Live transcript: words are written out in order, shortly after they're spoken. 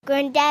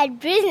Granddad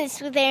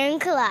Business with Aaron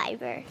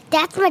Caliber.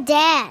 That's my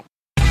dad.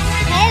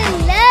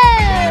 Hello,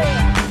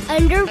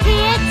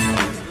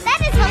 underpants.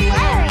 That is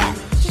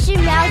hilarious. You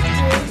should mouth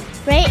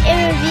to rate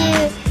and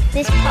review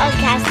this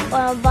podcast,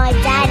 or my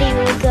daddy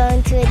will go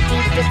into a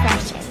deep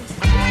depression.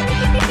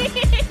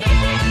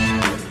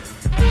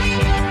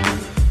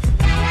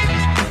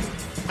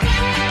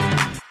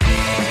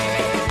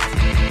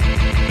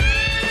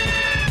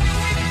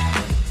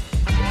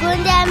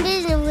 Going down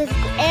business with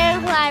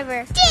Aaron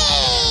Caliber.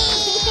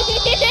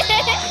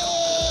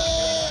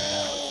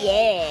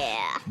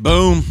 Yeah.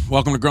 Boom.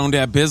 Welcome to Grown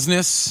Dad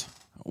Business.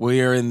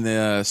 We are in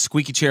the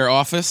squeaky chair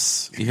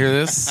office. You hear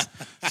this?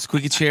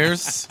 Squeaky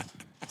chairs.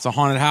 It's a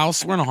haunted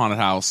house. We're in a haunted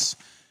house.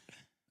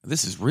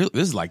 This is real.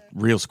 This is like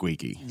real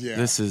squeaky. Yeah.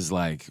 This is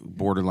like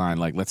borderline,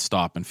 like, let's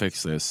stop and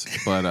fix this.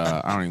 But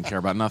I don't even care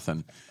about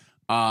nothing.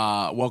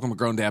 Welcome to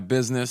Grown Dad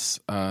Business.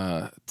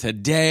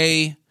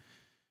 Today,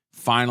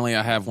 finally,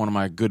 I have one of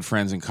my good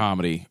friends in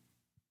comedy.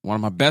 One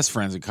of my best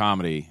friends in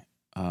comedy.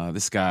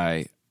 This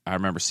guy, I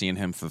remember seeing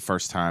him for the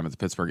first time at the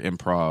Pittsburgh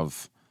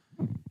Improv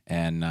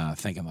and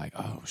thinking like,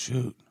 oh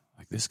shoot,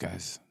 like this guy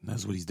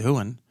knows what he's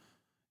doing.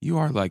 You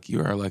are like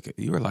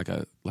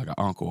an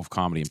uncle of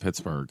comedy in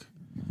Pittsburgh.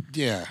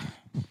 Yeah,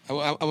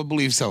 I would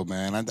believe so,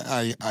 man.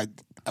 I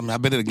mean,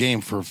 I've been in the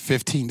game for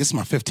 15. This is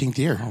my 15th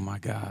year. Oh my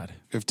God,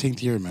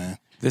 15th year, man.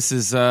 This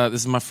is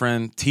my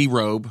friend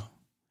T-ROBE,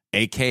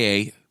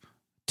 aka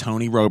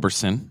Tony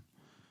Roberson.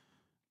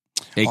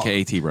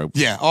 AKA T-ROBE.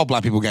 Yeah, all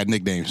black people got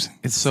nicknames.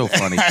 It's so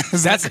funny.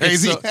 That's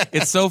crazy.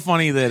 It's so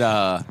funny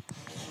that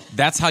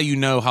that's how you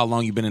know how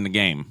long you've been in the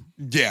game.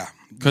 Yeah.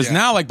 Because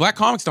now, like, black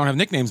comics don't have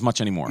nicknames much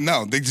anymore.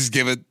 No, they just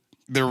give it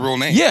their real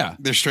name. Yeah.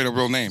 Their straight up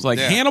real name. It's like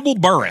Hannibal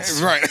Buress.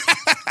 Right.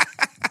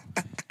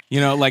 You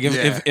know, like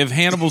if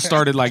Hannibal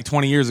started like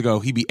 20 years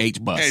ago, he'd be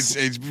H-Bus.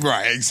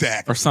 Right,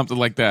 exactly. Or something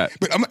like that.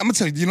 But I'm going to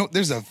tell you,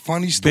 there's a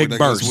funny story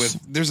goes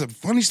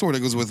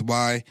with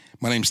why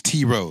my name's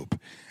T-ROBE.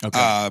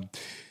 Okay.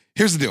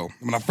 Here's the deal.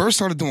 When I first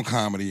started doing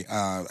comedy,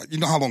 you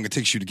know how long it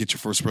takes you to get your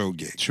first road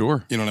gig.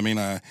 Sure. You know what I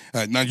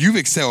mean? Now, you've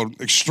excelled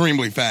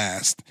extremely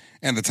fast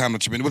in the time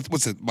that you've been.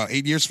 What's it, about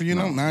 8 years for you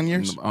now? 9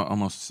 years?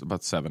 Almost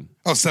about 7.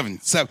 Oh,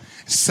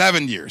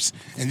 7 years.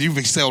 And you've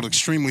excelled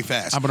extremely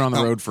fast. I've been on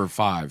the road for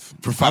 5.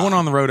 I went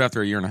on the road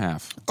after a year and a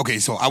half. Okay,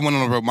 so I went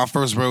on the road. My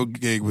first road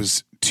gig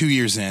was 2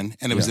 years in,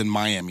 and it was in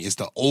Miami. It's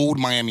the old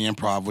Miami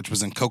Improv, which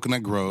was in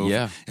Coconut Grove.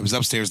 Yeah. It was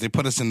upstairs. They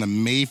put us in the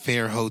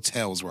Mayfair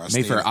hotels where I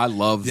stayed. Mayfair, I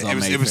love the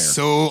Mayfair. It was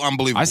so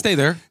unbelievable. I stay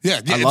there.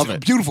 Yeah, I love it's it. A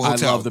beautiful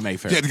hotel. I love the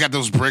Mayfair. Yeah, they got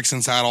those bricks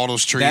inside, all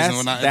those trees and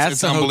whatnot. That's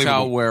it's the unbelievable.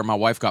 hotel where my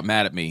wife got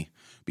mad at me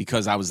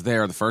because I was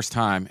there the first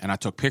time and I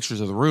took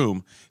pictures of the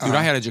room. Dude,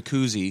 I had a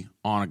jacuzzi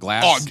on a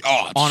glass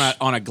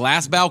on a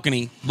glass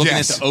balcony looking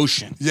at the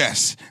ocean.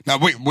 Yes. Now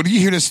wait, what do you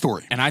hear this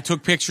story? And I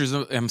took pictures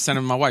and I'm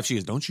sending my wife. She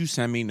goes, "Don't you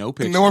send me no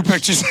pictures." No more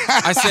pictures.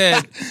 I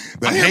said,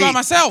 "I'm here by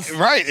myself."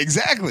 Right,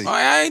 exactly.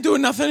 I ain't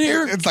doing nothing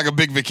here. It's like a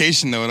big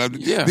vacation though. And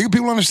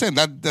people understand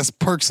that's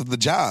perks of the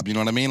job. You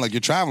know what I mean? Like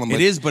you're traveling. But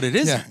it is, but it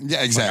isn't.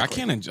 Yeah,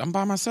 exactly. Like, I'm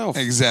by myself.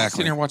 Exactly. I'm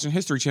sitting here watching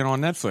History Channel on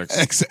Netflix.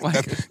 Exactly.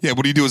 Like,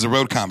 what do you do as a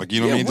road comic?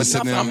 You know what I mean? Just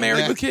sitting there. I'm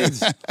married with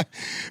kids.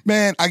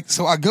 Man, I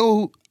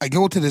go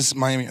to this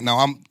Miami.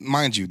 Now,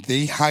 mind you,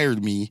 they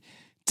hired me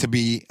to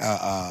be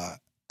a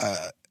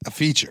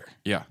feature.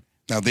 Yeah.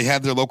 Now they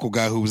had their local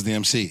guy who was the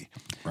MC.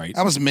 Right.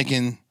 I was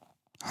making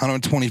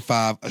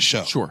 $125 a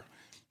show. Sure.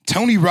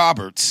 Tony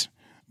Roberts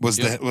was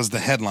the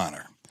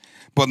headliner.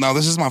 But now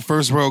this is my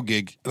first road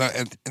gig,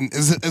 and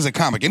as a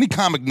comic, any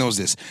comic knows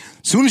this.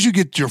 As soon as you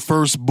get your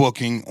first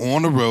booking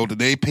on the road,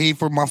 they pay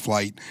for my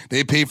flight,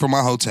 they pay for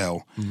my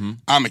hotel. Mm-hmm.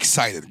 I'm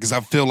excited because I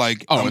feel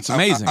like it's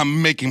amazing.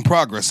 I'm making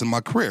progress in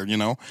my career. You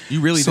know,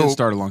 you really did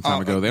start a long time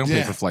ago. They don't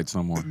pay for flights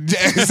no more.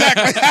 Yeah,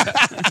 exactly.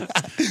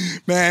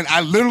 Man,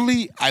 I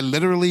literally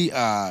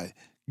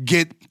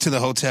get to the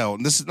hotel.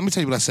 Let me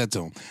tell you what I said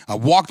to him. I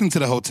walked into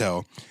the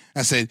hotel.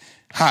 I said,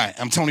 "Hi,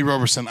 I'm Tony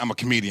Roberson. I'm a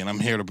comedian. I'm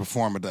here to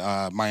perform at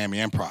the Miami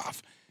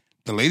Improv."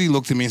 The lady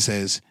looked at me and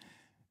says,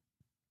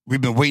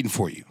 "We've been waiting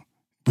for you.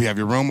 We have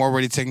your room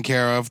already taken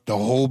care of, the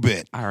whole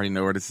bit." I already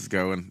know where this is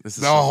going. This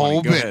is the so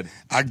whole funny. bit. Go ahead.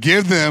 I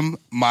give them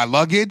my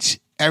luggage,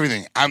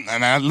 everything.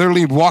 I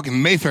literally walk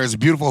in Mayfair. It's a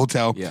beautiful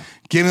hotel. Yeah.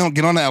 Get on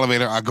the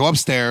elevator. I go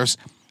upstairs.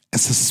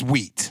 It's a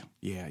suite.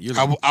 Yeah,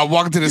 I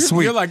walk into the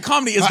suite. You're like,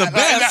 comedy is the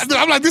best.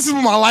 I'm like, this is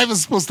what my life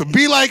is supposed to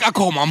be like. I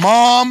call my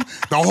mom,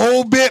 the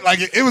whole bit. Like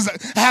it was.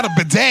 I had a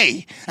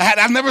bidet.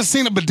 I've never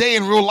seen a bidet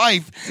in real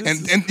life, and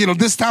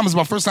this time is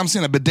my first time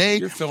seeing a bidet.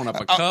 You're filling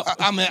up a cup.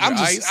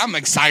 I'm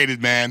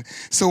excited, man.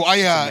 So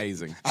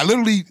amazing.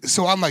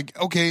 So I'm like,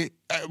 okay,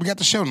 we got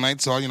the show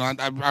tonight. So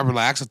I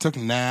relaxed. I took a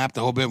nap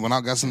the whole bit. Went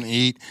out, got something to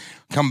eat.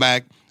 Come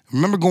back.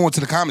 Remember going to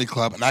the comedy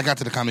club, and I got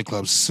to the comedy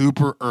club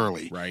super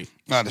early. Right.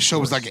 The show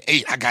was like at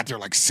 8. I got there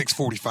like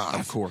 6:45.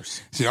 Of course.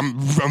 See, I'm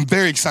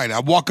very excited. I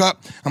walk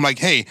up. I'm like,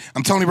 "Hey,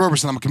 I'm Tony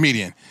Roberson. I'm a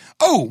comedian."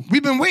 "Oh,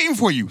 we've been waiting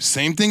for you."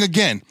 Same thing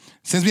again.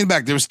 Sends me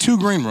back. There was 2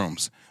 green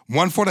rooms.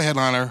 One for the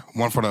headliner,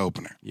 one for the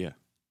opener. Yeah.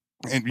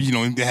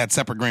 And, they had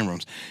separate green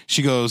rooms.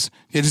 She goes,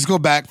 yeah, just go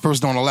back.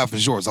 First door on the left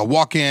is yours. I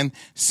walk in,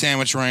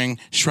 sandwich ring,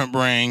 shrimp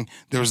ring.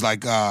 There was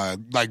like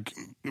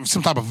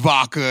some type of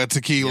vodka,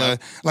 tequila,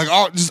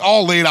 just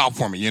all laid out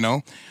for me,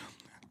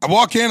 I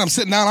walk in, I'm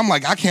sitting down, I'm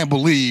like, I can't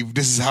believe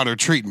this is how they're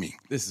treating me.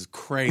 This is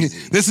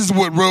crazy. This is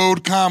what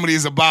road comedy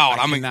is about.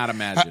 I cannot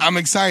imagine. I'm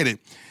excited.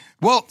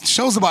 Well,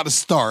 show's about to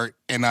start,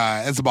 and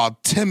it's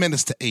about 10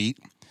 minutes to 8,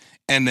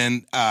 and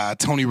then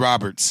Tony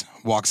Roberts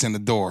walks in the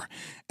door.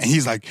 And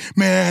he's like,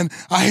 man,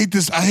 I hate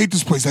this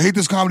place. I hate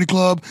this comedy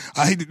club.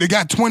 They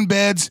got twin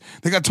beds.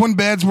 They got twin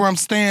beds where I'm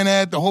staying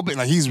at. The whole bit.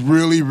 Like, he's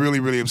really, really,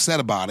 really upset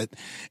about it.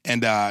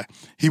 And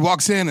he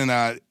walks in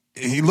and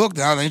he looked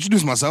out. I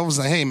introduced myself. I was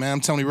like, hey, man, I'm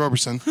Tony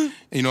Roberson.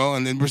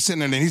 And then we're sitting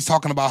there and he's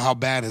talking about how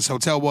bad his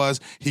hotel was.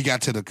 He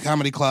got to the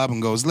comedy club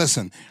and goes,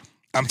 listen,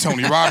 I'm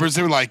Tony Roberts.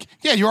 They were like,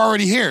 yeah, you're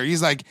already here.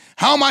 He's like,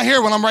 how am I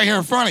here when I'm right here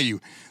in front of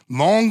you?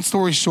 Long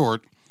story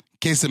short,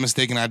 case of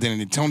mistaken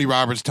identity, Tony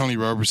Roberts, Tony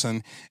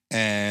Roberson,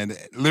 and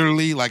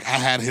literally, like, I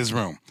had his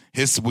room,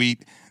 his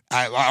suite.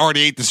 I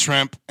already ate the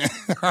shrimp. I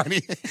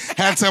already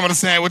had some of the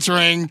sandwich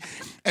ring.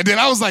 And then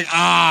I was like,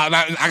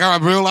 I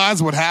gotta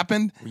realize what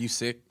happened. Were you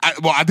sick?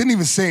 I didn't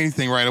even say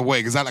anything right away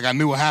because I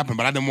knew what happened,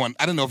 but I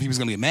didn't know if he was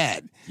gonna get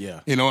mad.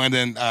 Yeah. And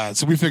then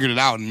so we figured it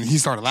out, and he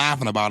started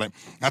laughing about it.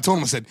 I told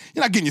him, I said,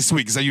 you're not getting your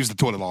suite because I used the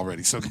toilet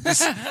already, so you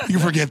can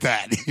forget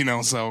that.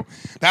 So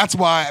that's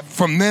why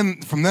from then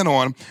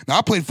on. Now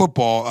I played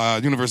football,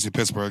 University of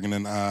Pittsburgh, and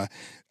then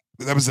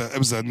it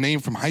was a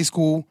name from high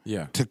school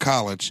to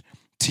college.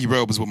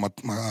 T-ROBE is what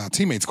my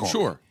teammates called.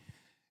 Sure.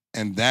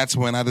 And that's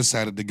when I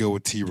decided to go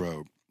with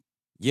T-ROBE.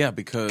 Yeah,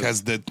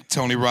 because the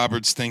Tony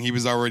Roberts thing, he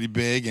was already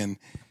big, and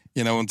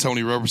and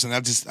Tony Roberson, I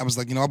was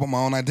like, I want my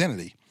own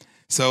identity.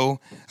 So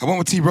I went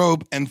with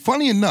T-ROBE, and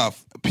funny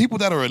enough, people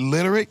that are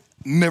illiterate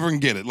never can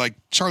get it. Like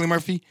Charlie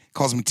Murphy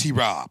calls me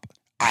T-Rob.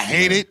 I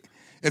hate it.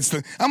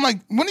 I'm like,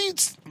 when do you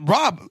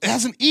Rob? It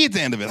has an E at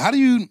the end of it. How do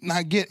you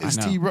not get it's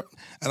T-ROBE?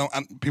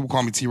 People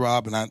call me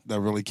T-Rob, and that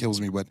really kills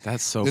me. But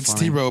that's so it's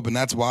funny. T-ROBE, and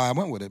that's why I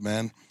went with it,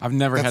 man. I've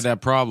never had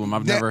that problem.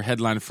 I've never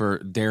headlined for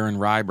Darren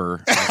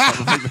Reiber.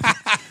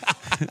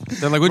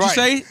 They're like, what'd you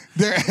say?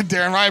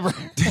 Darren Reiber.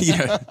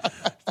 Yeah.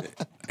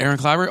 Aaron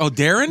Kleiber? Oh,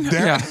 Darren?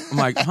 Yeah. I'm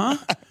like, huh?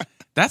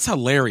 That's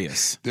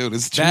hilarious. Dude,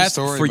 it's a true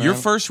story, for man. your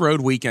first road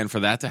weekend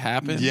for that to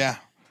happen. Yeah.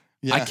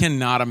 I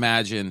cannot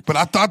imagine. But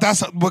I thought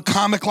that's what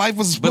comic life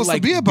was supposed to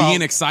be about.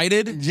 Being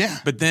excited. Yeah.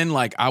 But then,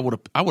 like, I would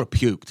have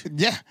puked.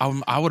 Yeah.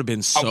 I would have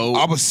been so.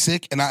 I was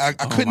sick, and I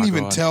couldn't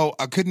even tell.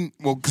 I couldn't.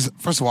 Well, because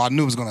first of all, I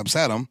knew it was going to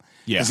upset him.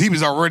 Yeah. Because he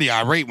was already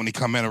irate when he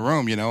come in a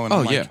room, And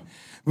I'm like,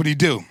 what do you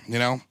do?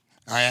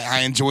 I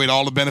enjoyed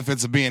all the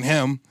benefits of being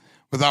him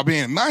without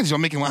being. Mind you,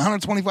 I'm making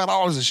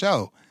 $125 a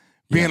show,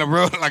 being a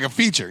real like a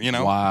feature.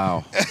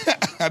 Wow.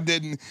 I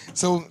didn't.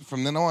 So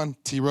from then on,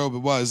 T-ROBE it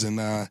was, and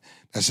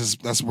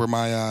that's where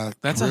my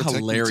that's a career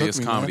hilarious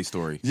took me, comedy man.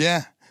 story.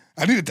 Yeah,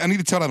 I need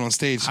to tell that on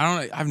stage.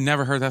 I've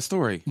never heard that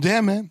story.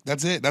 Yeah, man,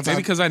 that's it. That's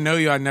maybe because I know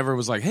you. I never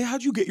was like, hey,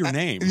 how'd you get your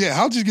name? Yeah,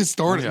 how'd you get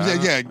started?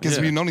 Yeah, because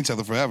we've known each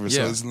other forever. Yeah.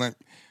 So it's like,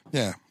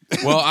 yeah.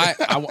 Well,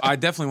 I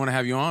definitely want to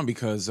have you on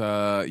because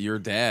you're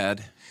a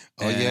dad.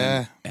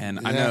 And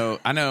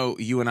I know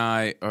you and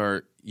I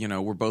are.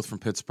 We're both from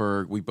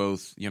Pittsburgh. We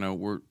both,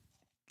 we're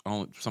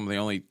some of the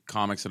only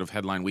comics that have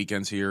headline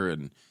weekends here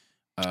and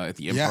at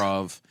the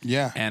Improv.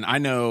 Yeah. And I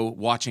know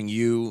watching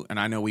you, and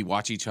I know we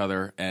watch each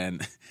other,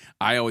 and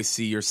I always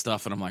see your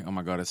stuff, and I'm like, oh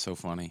my God, it's so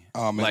funny.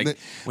 Oh man, like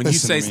when you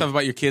say stuff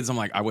about your kids, I'm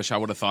like, I wish I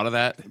would have thought of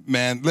that.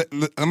 Man,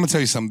 I'm gonna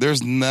tell you something.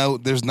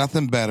 There's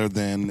nothing better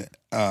than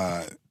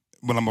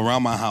when I'm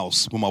around my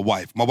house with my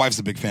wife. My wife's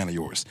a big fan of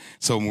yours.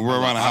 So when we're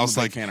around the house,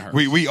 like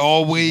we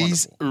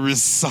always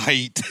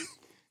recite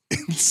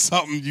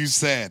something you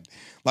said.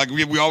 Like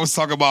we always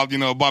talk about,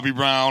 Bobby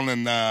Brown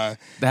and that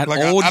like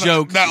old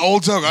joke. That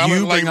old joke.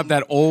 You bring up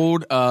that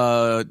old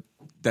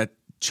that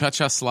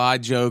cha-cha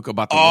slide joke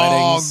about the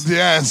weddings. Oh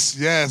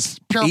yes.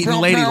 Eating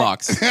lady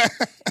locks.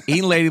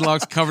 Eating lady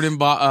locks covered in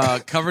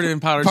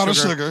powdered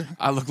sugar.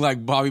 I look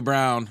like Bobby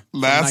Brown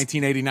from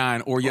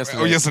 1989 or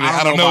yesterday.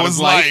 I don't know his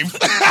life.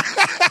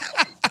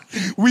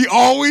 We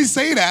always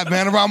say that,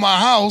 man, around my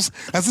house.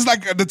 That's just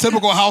like the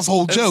typical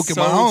household joke in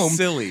my home.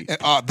 Silly.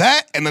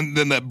 That and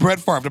then the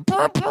Brett Favre,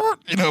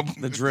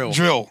 the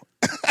drill.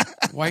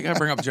 Why you gotta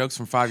bring up jokes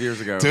from 5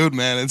 years ago? Dude,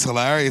 man, it's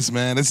hilarious,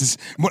 man. It's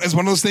one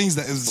of those things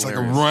that is like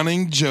a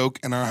running joke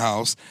in our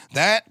house.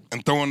 That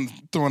and throwing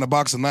a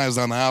box of knives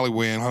down the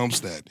alleyway in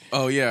Homestead.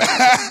 Oh, yeah.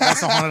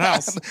 That's a haunted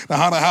house. The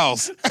haunted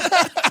house.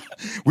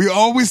 We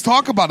always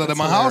talk about it at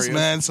my house,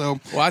 man. So,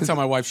 well, I tell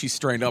my wife she's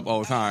strained up all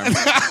the time.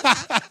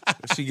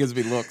 She gives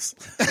me looks.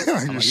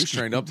 I'm like, you're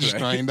strained up today.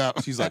 Strained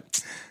up. She's like,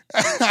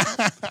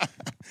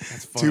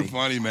 that's funny. Too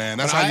funny, man.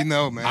 That's how you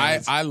know,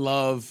 man. I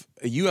love,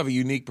 you have a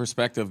unique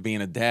perspective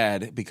being a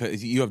dad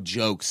because you have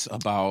jokes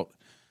about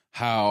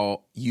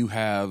how you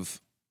have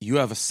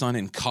a son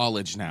in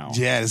college now.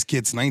 Yeah, this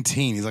kid's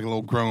 19. He's like a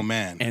little grown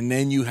man. And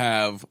then you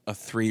have a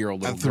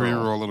 3-year-old little girl. A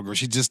 3-year-old little girl.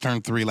 She just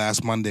turned 3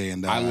 last Monday.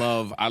 And I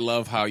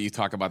love how you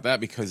talk about that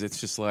because it's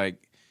just like,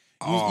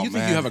 You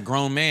think you have a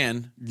grown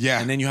man,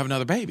 and then you have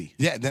another baby.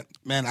 Yeah,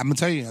 man, I'm gonna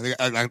tell you,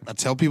 I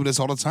tell people this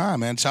all the time,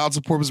 man. Child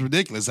support was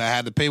ridiculous. I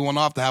had to pay one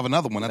off to have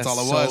another one. That's all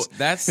it was.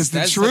 That's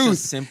the truth. Such a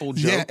simple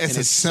joke. Yeah,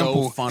 it's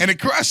so funny. And it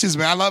crushes,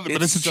 man. I love it,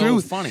 but it's the so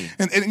truth. Funny.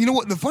 And you know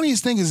what? The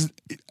funniest thing is,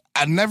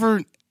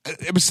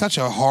 it was such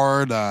a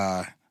hard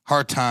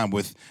time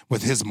with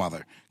his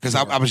mother because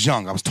I was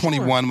young. I was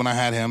 21 when I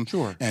had him.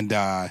 Sure. And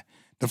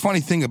the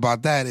funny thing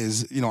about that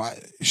is,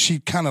 she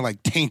kind of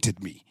like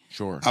tainted me.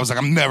 Sure. I was like,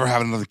 I'm never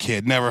having another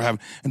kid, never have.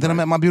 And then I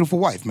met my beautiful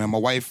wife, man. My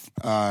wife,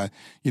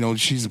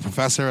 she's a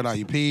professor at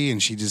IUP,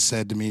 and she just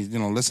said to me,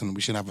 listen, we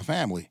should have a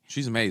family.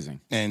 She's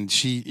amazing. And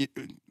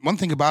one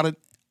thing about it,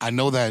 I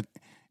know that,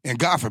 and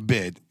God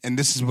forbid, and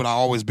this is what I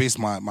always base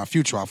my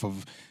future off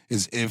of,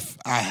 is if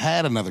I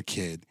had another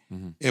kid,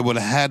 it would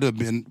have had to have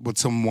been with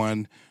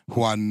someone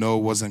who I know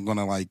wasn't going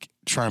to like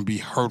try and be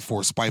hurtful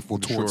or spiteful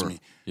towards me.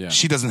 Yeah.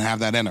 She doesn't have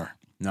that in her.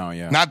 No,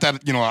 yeah. Not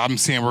that, I'm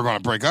saying we're going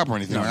to break up or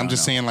anything. I'm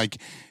just saying, like,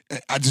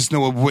 I just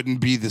know it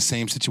wouldn't be the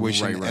same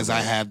situation as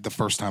I had the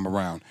first time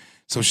around.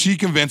 So she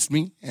convinced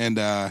me, and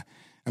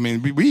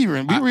we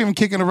were even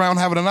kicking around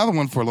having another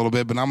one for a little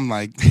bit, but I'm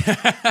like,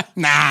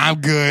 nah,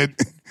 I'm good.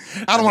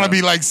 I don't want to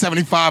be like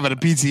 75 at a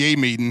PTA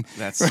meeting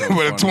with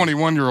a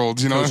 21-year-old,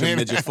 you know what I mean?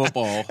 Midget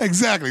football.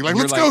 Exactly. Like,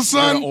 let's go,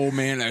 son. You're an old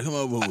man.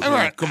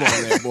 Like, come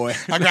on there, boy.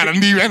 I got a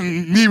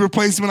knee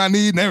replacement I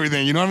need and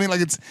everything. You know what I mean? Like,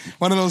 it's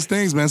one of those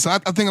things, man. So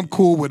I think I'm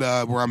cool with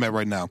where I'm at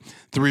right now.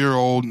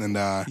 3-year-old and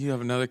you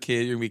have another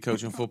kid. You're gonna be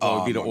coaching football.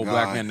 You'll be the old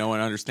black man no one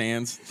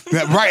understands.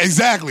 Yeah, right?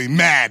 Exactly.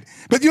 Mad.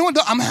 But you know what?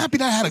 Though? I'm happy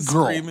that I had a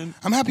girl. Screaming.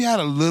 I'm happy I had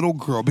a little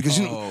girl because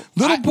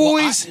little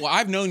boys.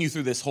 I've known you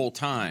through this whole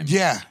time.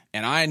 Yeah.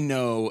 And I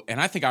know,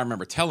 and I think I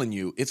remember telling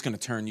you, it's going to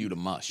turn you to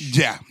mush.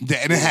 Yeah, and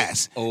it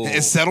has.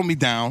 It settled me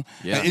down.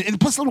 Yeah. And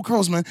plus, little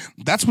girls, man,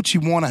 that's what you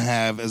want to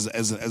have as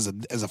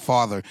a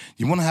father.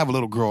 You want to have a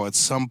little girl at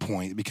some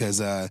point because,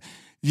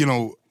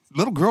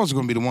 little girls are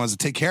going to be the ones that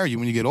take care of you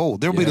when you get old.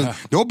 They'll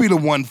be the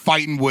one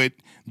fighting with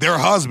their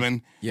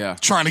husband,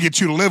 trying to get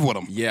you to live with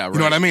them. Yeah, right. You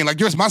know what I mean? Like,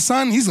 yours, my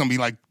son, he's going to be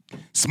like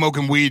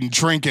smoking weed and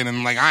drinking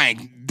and like,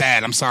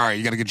 Dad, I'm sorry,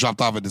 you got to get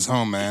dropped off at this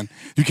home, man.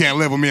 You can't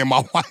live with me and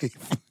my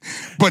wife.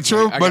 But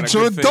your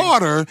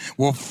daughter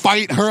will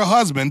fight her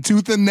husband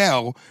tooth and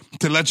nail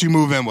to let you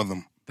move in with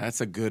him.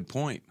 That's a good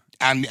point.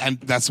 And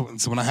that's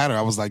so when I had her,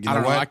 I was like, you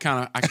know what? I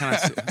kind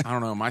of, I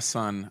don't know. My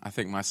son, I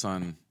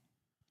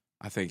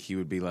think he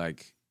would be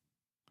like,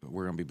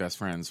 we're gonna be best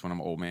friends when I'm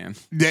an old man.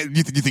 Yeah,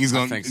 you think he's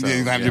gonna, so, he's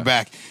gonna have your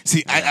back?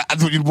 See,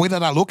 the way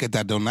that I look at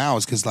that though now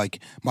is because like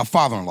my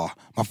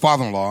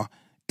father-in-law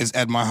is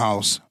at my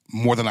house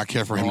more than I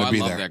care for him to be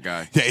there. I love that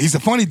guy. Yeah, he's a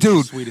funny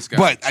dude. Sweetest guy.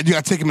 But I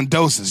gotta take him in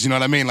doses. You know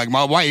what I mean? Like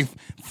my wife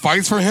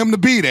fights for him to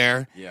be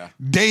there. Yeah.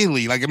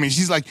 Daily. Like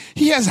she's like,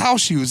 he has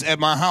house shoes at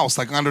my house,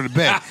 like under the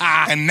bed,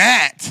 and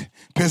that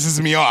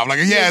pisses me off. Like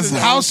he has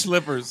house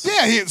slippers.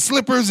 Yeah, he had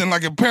slippers and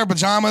like a pair of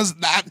pajamas.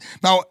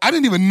 Now I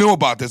didn't even know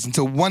about this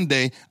until one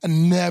day. I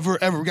never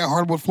ever got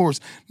hardwood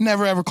floors.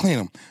 Never ever clean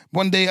them.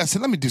 One day I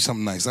said, let me do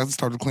something nice. I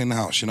started cleaning the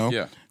house.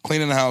 Yeah.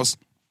 Cleaning the house.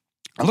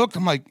 I looked.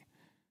 I'm like,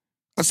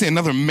 I see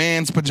another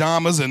man's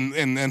pajamas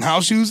and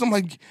house shoes. I'm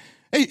like,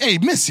 hey,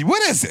 Missy,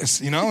 what is this?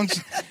 And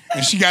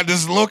she got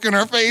this look in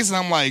her face, and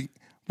I'm like,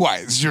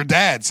 what? It's your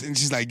dad's? And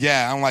she's like,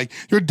 yeah. I'm like,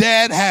 your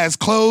dad has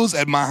clothes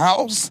at my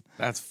house?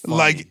 That's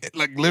funny.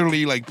 Like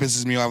literally like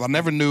pisses me off. I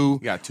never knew. You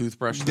got a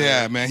toothbrush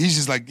there. Yeah, man. He's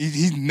just like,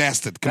 he's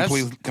nested,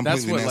 completely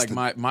That's what, nested.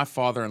 like, my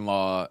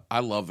father-in-law, I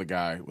love the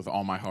guy with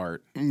all my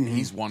heart. Mm-hmm.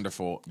 He's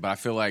wonderful. But I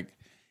feel like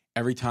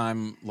every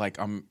time like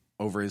I'm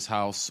over his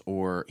house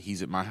or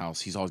he's at my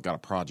house, he's always got a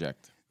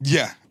project.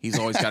 Yeah. He's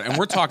always got it. And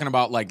we're talking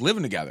about like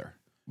living together.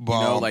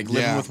 Like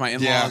living with my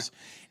in-laws.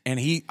 Yeah.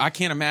 And I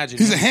can't imagine.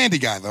 He's a handy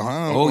guy though,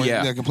 huh? Oh,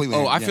 yeah. Yeah, completely.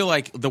 I feel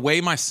like the way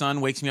my son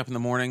wakes me up in the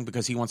morning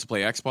because he wants to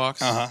play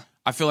Xbox.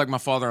 I feel like my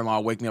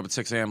father-in-law wake me up at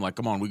 6 a.m. like,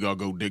 come on, we got to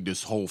go dig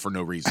this hole for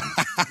no reason.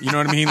 You know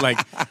what I mean? Like,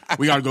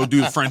 we got to go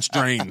do the French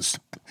drains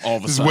all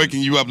of a sudden. Just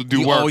waking you up to do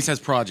work. He always has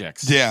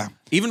projects. Yeah.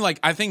 Even like,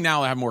 I think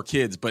now I have more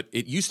kids, but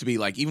it used to be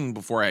like, even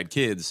before I had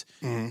kids,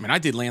 I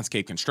did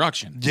landscape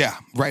construction. Yeah,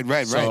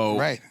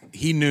 right.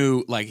 He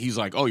knew, like, he's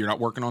like, oh, you're not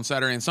working on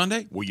Saturday and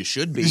Sunday? Well, you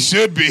should be. You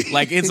should be.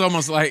 Like, it's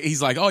almost like,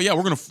 he's like, oh, yeah,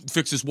 we're going to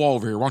fix this wall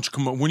over here. Why don't you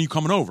come, when are you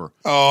coming over?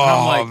 Oh, and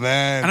I'm like,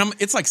 man. And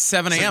it's like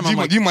 7 a.m. So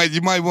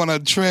you might want to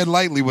tread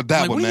lightly with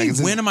that one, man.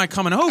 When am I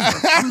coming over?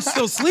 I'm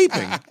still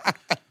sleeping.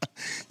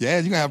 Yeah,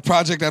 you're gonna have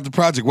project after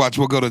project. Watch,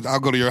 I'll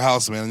go to your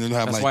house, man. And you'll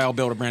have That's why I'll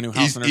build a brand new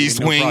house.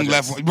 East wing,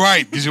 left wing.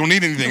 Right, because you don't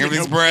need anything.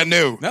 Everything's brand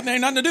new.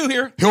 Ain't nothing to do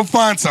here. He'll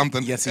find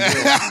something. Yes, he will.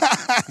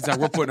 He's like,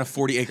 we're putting a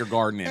 40-acre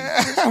garden in.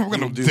 We're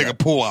gonna dig a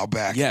pool out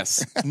back.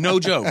 Yes, no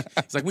joke.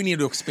 It's like, we need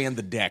to expand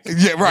the deck.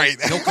 Yeah, right.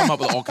 He'll come up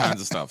with all kinds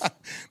of stuff.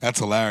 That's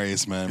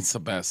hilarious, man. It's the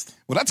best.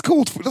 Well, that's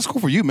cool. That's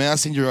cool for you, man. I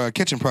seen your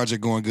kitchen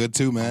project going good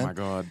too, man. Oh my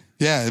God.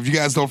 Yeah, if you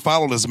guys don't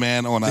follow this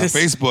man on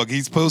Facebook,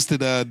 he's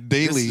posted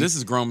daily. This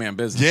is grown man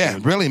business. Yeah,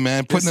 dude. really,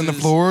 man. Putting in the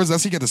floors. I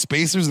see you got the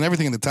spacers and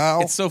everything in the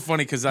tile. It's so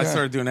funny because I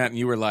started doing that, and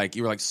you were like,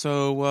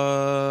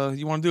 so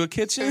you want to do a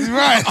kitchen?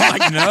 Right.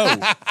 I'm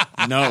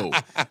like, no.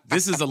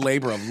 This is a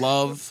labor of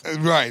love.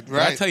 Right. But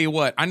I tell you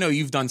what, I know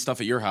you've done stuff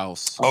at your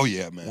house. Oh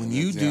yeah, man. When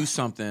you do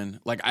something,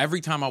 like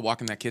every time I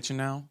walk in that kitchen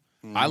now,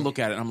 I look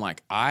at it and I'm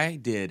like, I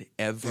did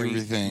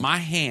everything. My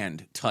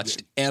hand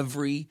touched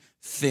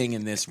everything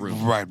in this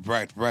room. Right.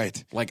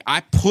 Like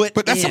I put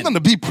But that's something to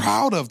be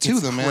proud of too,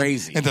 It's though, man.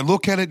 crazy. And to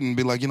look at it and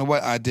be like, you know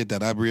what, I did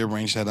that. I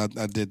rearranged that.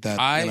 I did that.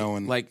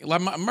 And like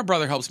my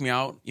brother helps me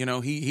out. You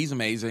know, he's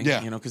amazing.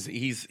 Yeah. You know, because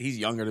he's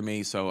younger than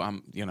me, so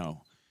I'm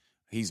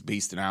he's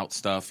beasting out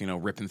stuff.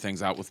 Ripping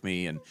things out with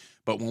me.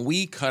 But when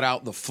we cut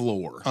out the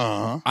floor,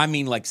 I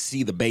mean, like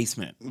see the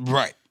basement.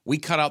 Right. We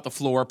cut out the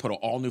floor, put an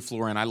all-new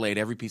floor in. I laid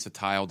every piece of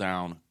tile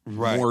down,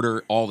 Right.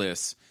 mortar, all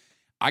this.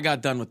 I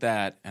got done with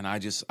that, and I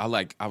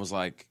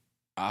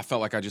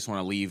felt like I just want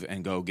to leave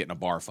and go get in a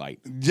bar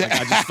fight. Yeah.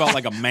 Like, I just felt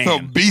like a man.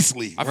 Felt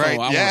beastly. I felt like I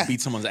want to beat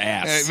someone's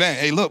ass.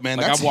 Hey, look, man,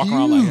 Like that's I walk huge.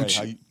 around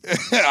like,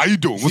 hey, how you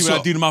doing? What's see what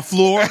up? I do to my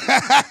floor?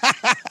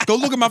 Go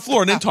look at my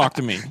floor and then talk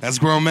to me. That's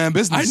grown man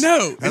business. I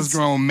know. That's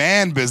grown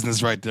man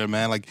business right there,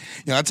 man. Like,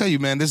 I tell you,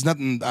 man, there's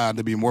nothing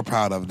to be more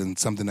proud of than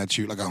something that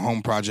you, like a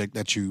home project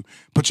that you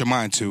put your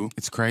mind to.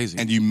 It's crazy.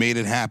 And you made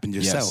it happen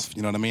yourself. Yes.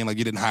 You know what I mean? Like,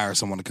 you didn't hire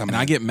someone to come in.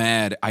 I get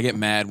mad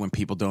when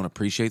people don't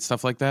appreciate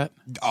stuff like that.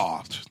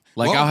 Oh.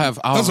 Like, well,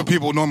 I'll those are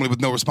people normally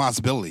with no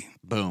responsibility.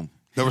 Boom.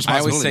 No I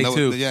responsibility. always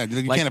say too. Yeah,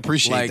 you can't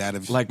appreciate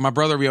that. Like my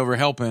brother be over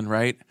helping,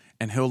 right?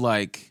 And he'll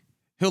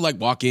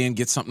walk in,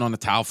 get something on the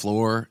tile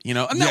floor,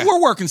 and then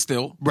we're working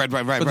still. Right.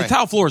 But the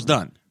tile floor is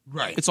done.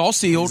 Right. It's all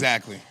sealed.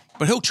 Exactly.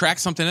 But he'll track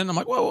something in. I'm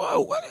like,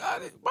 whoa, why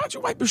don't you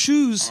wipe your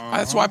shoes?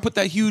 That's why I put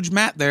that huge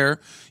mat there,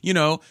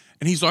 And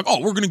he's like, oh,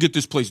 we're going to get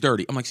this place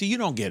dirty. I'm like, see, you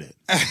don't get it.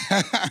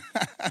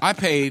 I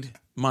paid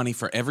money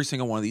for every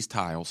single one of these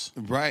tiles.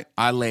 Right.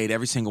 I laid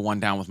every single one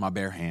down with my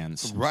bare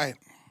hands. Right.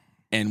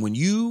 And when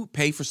you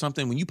pay for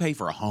something, when you pay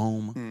for a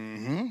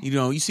home,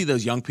 you see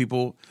those young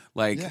people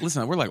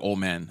listen, we're like old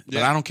men,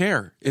 but I don't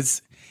care.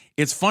 It's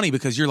funny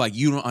because you're like,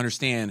 you don't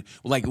understand.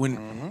 Like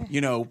when,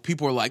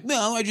 people are like,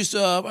 no, I just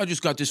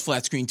got this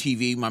flat screen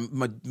TV.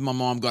 My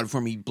mom got it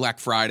for me Black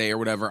Friday or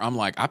whatever. I'm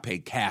like, I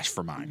paid cash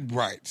for mine.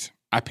 Right.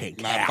 I paid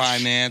cash. Not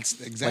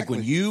financed. Exactly.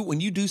 Like when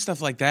you do stuff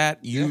like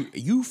that,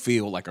 you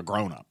feel like a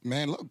grown up.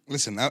 Man, look,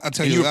 listen, I'll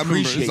tell And you, you I remember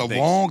appreciate it's a things.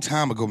 long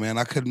time ago, man.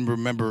 I couldn't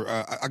remember.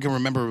 I can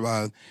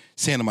remember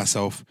saying to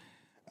myself,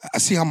 I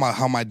see how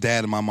my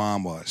dad and my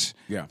mom was.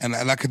 Yeah. And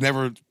I could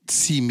never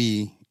see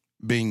me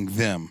being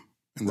them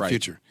in the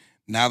future.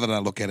 Now that I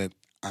look at it,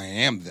 I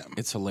am them.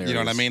 It's hilarious. You know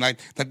what I mean? Like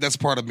that's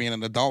part of being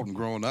an adult and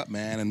growing up,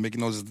 man, and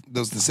making those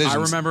decisions. I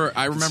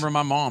remember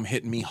my mom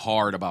hitting me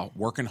hard about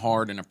working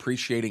hard and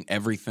appreciating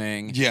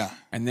everything. Yeah.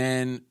 And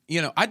then,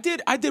 I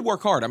did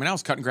work hard. I mean, I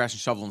was cutting grass and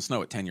shoveling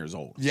snow at 10 years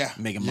old. Yeah.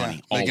 Making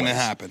money. Making it always.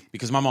 happen.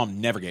 Because my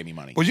mom never gave me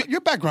money. Well,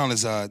 your background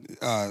is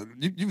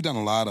you've done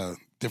a lot of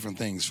different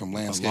things from A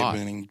lot.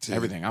 landscaping to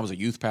Everything. I was a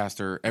youth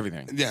pastor,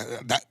 everything. Yeah,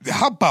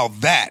 how about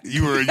that?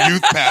 You were a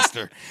youth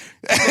pastor.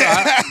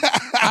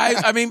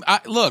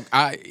 I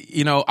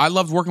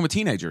loved working with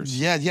teenagers.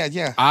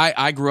 Yeah.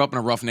 I grew up in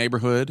a rough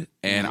neighborhood,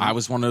 and I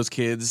was one of those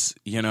kids,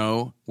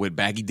 with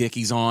baggy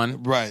dickies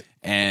on, Right.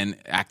 and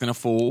acting a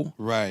fool,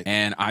 Right.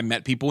 And I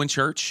met people in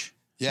church.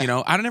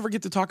 Yeah. I don't ever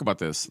get to talk about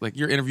this. Like,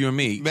 you're interviewing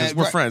me because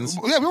we're friends.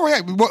 Yeah,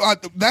 well,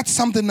 that's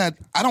something that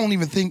I don't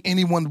even think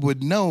anyone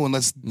would know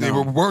unless they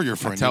were your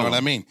friend. You know what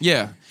I mean?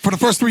 Yeah. For the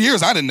first 3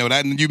 years, I didn't know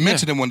that, and you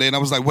mentioned it one day, and I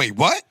was like, "Wait,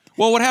 what?"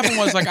 Well, what happened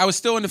was, I was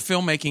still into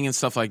filmmaking and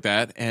stuff like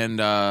that, and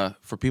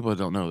for people that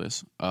don't know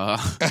this,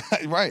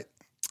 Right.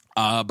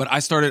 but I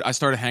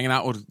started hanging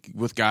out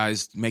with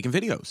guys making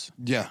videos.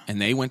 Yeah.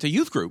 And they went to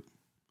youth group.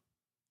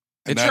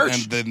 And church.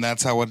 and then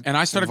that's how it. And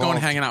I started evolved.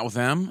 going hanging out with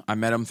them. I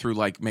met them through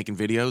making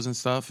videos and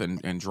stuff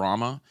and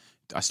drama.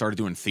 I started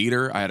doing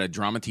theater. I had a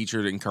drama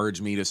teacher that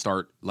encouraged me to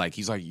start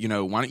he's like,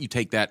 why don't you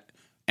take that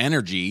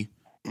energy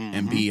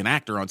and be an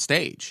actor on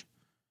stage?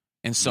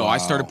 And so I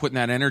started putting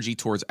that energy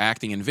towards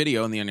acting and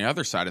video. And then on the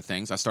other side of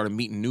things, I started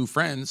meeting new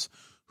friends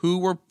who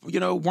were,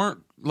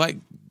 weren't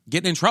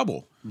getting in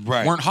trouble.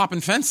 Right. Weren't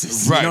hopping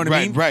fences. Right, You know what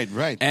I mean?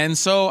 right. And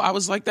so I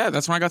was like that.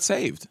 That's when I got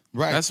saved.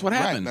 Right. That's what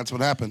happened. Right. That's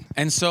what happened.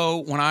 And so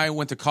when I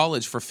went to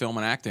college for film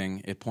and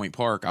acting at Point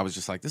Park, I was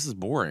just like, this is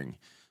boring.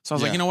 So I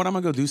was like, you know what? I'm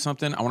going to go do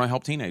something. I want to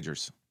help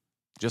teenagers.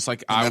 Just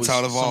like And that's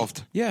how it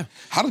evolved. Yeah.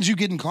 How did you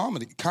get in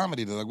comedy?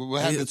 Though?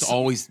 What happened? It's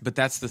always, but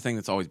that's the thing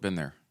that's always been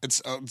there.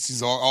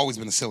 He's always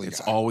been a silly It's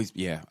guy. always,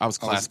 yeah. I was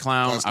class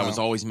clown. class I was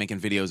clown. always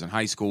making videos in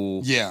high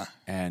school. Yeah.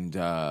 And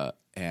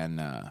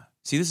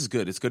see, this is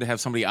good. It's good to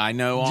have somebody I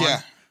know on.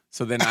 Yeah.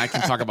 So then I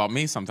can talk about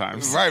me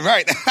sometimes.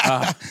 Right.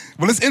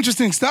 Well, it's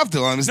interesting stuff,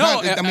 though. It's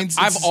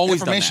I've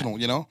always informational,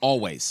 done that.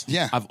 Always.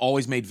 Yeah. I've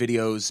always made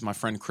videos. My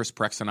friend Chris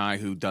Prex and I,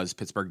 who does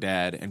Pittsburgh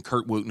Dad, and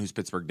Kurt Wooten, who's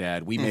Pittsburgh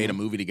Dad, we made a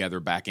movie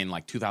together back in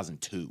like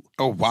 2002.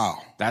 Oh, wow.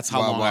 That's how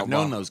long I've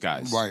known those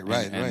guys.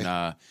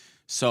 Right.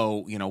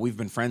 So, we've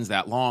been friends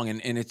that long,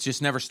 and it's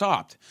just never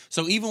stopped.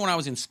 So even when I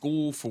was in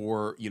school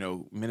for,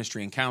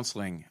 ministry and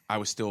counseling, I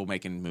was still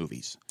making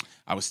movies.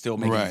 I was still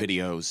making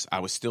videos. I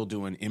was still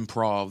doing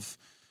improv.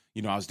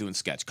 I was doing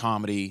sketch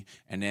comedy,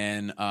 and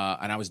then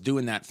and I was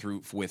doing that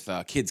with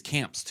kids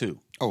camps too.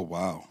 Oh,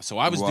 wow. So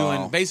I was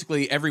doing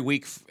basically every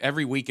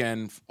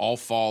weekend, all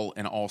fall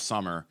and all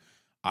summer,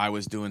 I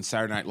was doing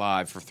Saturday Night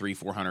Live for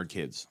 300-400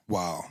 kids.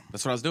 Wow.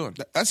 That's what I was doing.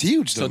 That's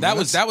huge, though. So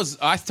that was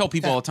I tell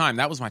people all the time,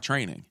 that was my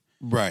training.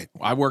 Right.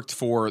 I worked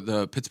for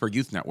the Pittsburgh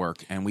Youth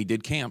Network, and we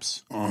did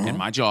camps, and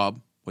my job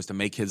was to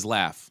make kids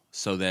laugh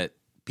so that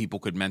people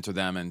could mentor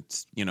them and,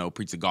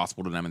 preach the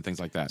gospel to them and things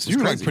like that. So you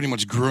were like pretty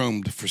much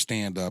groomed for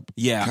stand-up.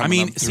 Yeah. I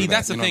mean, see,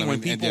 that's the thing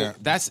when people,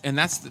 that's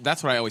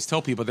what I always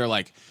tell people. They're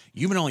like,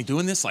 you've been only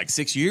doing this like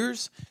 6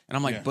 years? And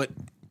I'm like, but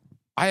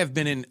I have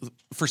been in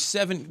for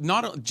 7,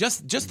 not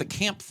just the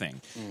camp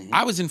thing.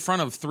 I was in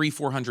front of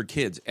 300-400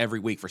 kids every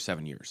week for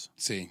 7 years.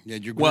 See, yeah,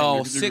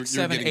 you're 6,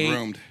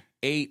 7,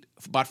 8,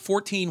 about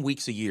 14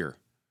 weeks a year.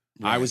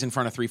 Right. I was in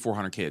front of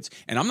 300-400 kids.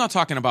 And I'm not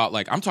talking about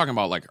I'm talking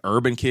about like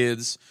urban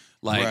kids,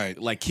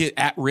 like kid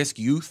at-risk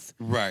youth.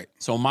 Right.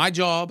 So my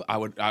job,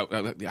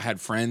 I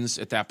had friends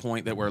at that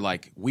point that were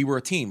like, we were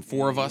a team,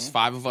 4 of us,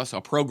 5 of us,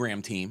 a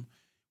program team.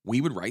 We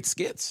would write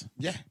skits.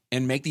 Yeah.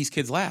 And make these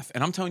kids laugh.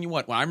 And I'm telling you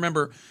what, I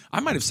remember, I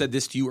might have said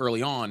this to you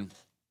early on,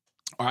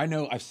 or I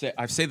know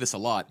I've said this a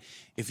lot.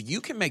 If you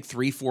can make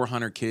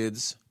 300-400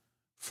 kids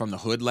from the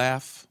hood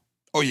laugh,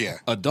 oh yeah,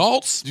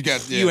 adults,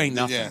 you ain't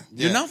nothing. Yeah.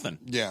 You're nothing.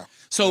 Yeah.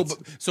 So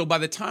by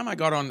the time I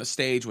got on the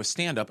stage with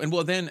stand up, and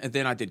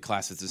then I did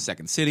classes at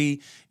Second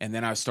City, and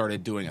then I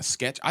started doing a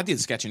sketch. I did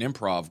sketch and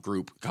improv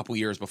group a couple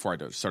years before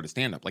I started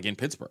stand up, like in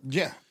Pittsburgh.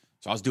 Yeah.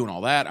 So I was doing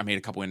all that. I made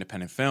a couple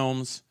independent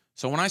films.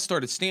 So when I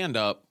started stand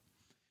up,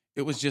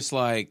 it was just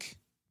like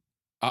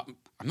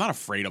I'm not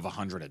afraid of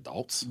 100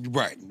 adults.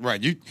 Right.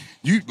 You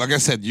like I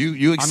said,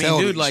 you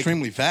excelled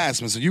extremely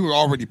fast, man. So you were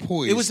already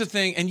poised. It was the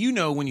thing, and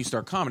when you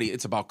start comedy,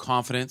 it's about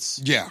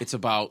confidence. Yeah. It's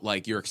about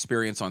like your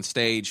experience on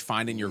stage,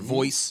 finding your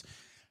voice.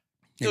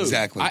 Dude,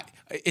 exactly.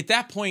 At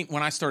that point,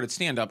 when I started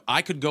stand up,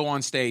 I could go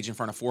on stage in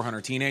front of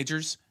 400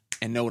 teenagers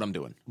and know what I'm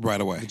doing right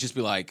away. It'd just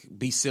be like,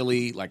 be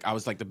silly. Like I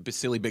was like the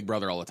silly big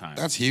brother all the time.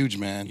 That's huge,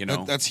 man.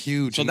 That's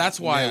huge. So that's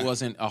why it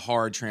wasn't a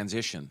hard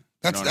transition.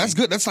 That's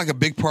good. That's like a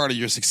big part of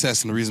your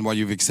success and the reason why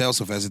you've excelled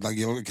so fast. Like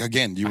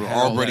again, you were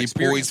already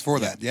poised for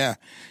that. Yeah.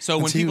 So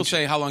when people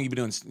say how long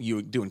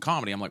you doing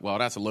comedy, I'm like, well,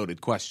 that's a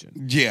loaded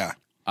question. Yeah.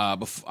 I've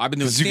been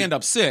doing stand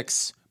up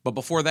 6, but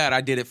before that,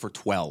 I did it for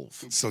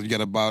 12. So you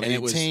got about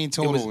 18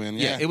 total.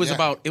 It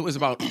was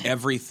about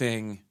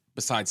everything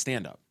besides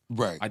stand up.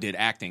 Right. I did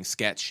acting,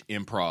 sketch,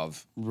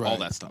 improv, all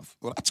that stuff.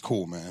 Well, that's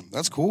cool, man.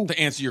 That's cool. To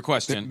answer your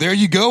question. There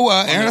you go,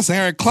 Aaron. That's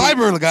Aaron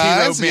Kleiber,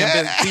 guys.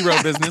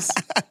 T-ROBE business.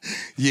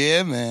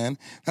 Yeah, man.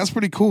 That's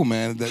pretty cool,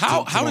 man.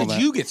 How did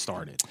you get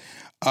started?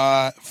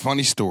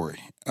 Funny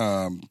story.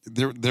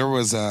 There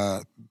was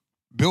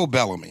Bill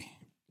Bellamy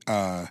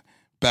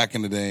back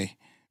in the day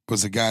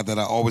was a guy that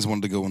I always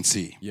wanted to go and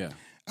see. Yeah.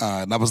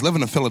 And I was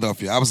living in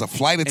Philadelphia. I was a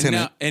flight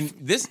attendant. And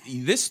this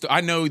I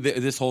know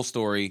this whole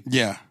story.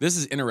 Yeah, this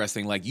is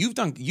interesting. Like you've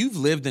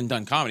lived and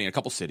done comedy in a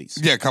couple cities.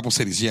 Yeah, a couple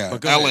cities. Yeah,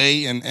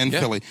 L.A. and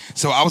Philly.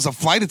 So I was a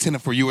flight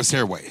attendant for U.S.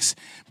 Airways.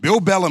 Bill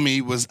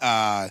Bellamy was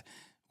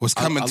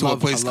coming to a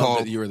place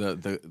called. You were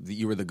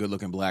the good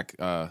looking black.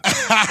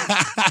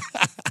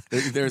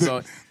 There's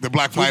the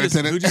black flight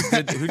attendant.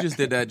 Who just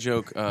did that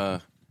joke?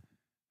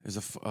 There's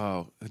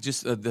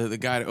the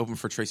guy that opened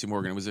for Tracy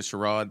Morgan. Was it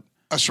Sherrod?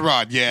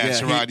 Sherrod,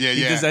 Sherrod,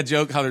 He does that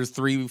joke how there's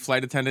 3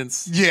 flight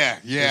attendants. Yeah.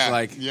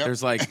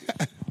 There's like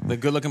the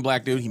good-looking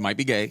black dude. He might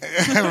be gay,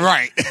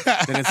 right?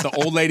 Then it's the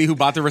old lady who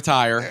about to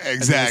retire. Exactly,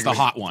 and then it's the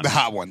hot one. The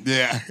hot one,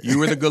 yeah. You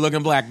were the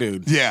good-looking black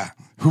dude, yeah,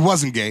 who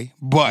wasn't gay,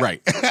 but right.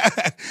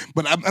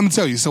 But I'm gonna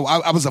tell you. So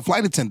I was a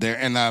flight attendant there,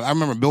 and I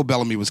remember Bill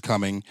Bellamy was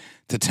coming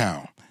to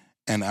town.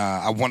 And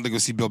I wanted to go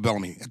see Bill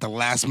Bellamy. At the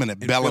last minute,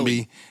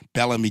 Bellamy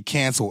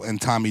canceled,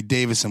 and Tommy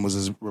Davidson was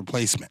his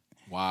replacement.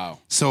 Wow.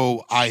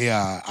 So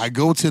I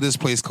go to this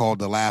place called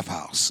the Laugh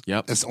House.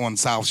 Yep. It's on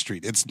South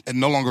Street. It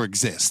no longer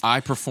exists. I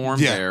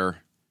performed there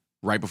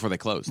right before they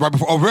closed. Right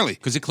before? Oh, really?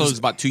 Because it closed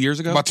about 2 years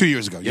ago? About 2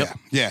 years ago, yep.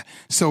 Yeah.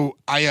 So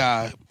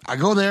I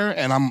go there,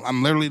 and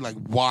I'm literally like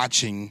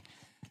watching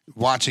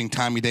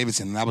Tommy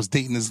Davidson. And I was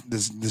dating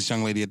this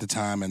young lady at the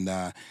time, and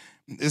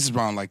this is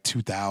around like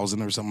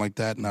 2000 or something like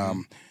that.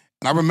 And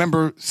I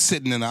remember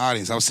sitting in the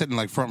audience. I was sitting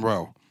like front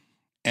row.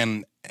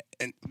 And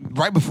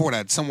right before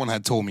that, someone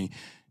had told me,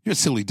 you're a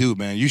silly dude,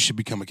 man. You should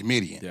become a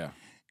comedian. Yeah.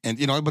 And,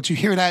 but you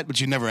hear that, but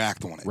you never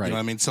act on it. Right. You know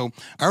what I mean? So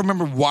I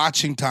remember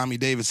watching Tommy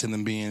Davidson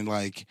and being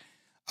like,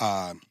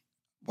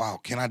 wow,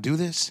 can I do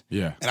this?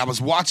 Yeah. And I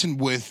was watching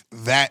with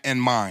that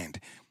in mind.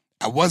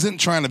 I wasn't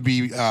trying to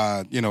be,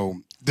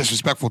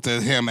 disrespectful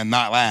to him and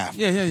not laugh.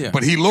 Yeah.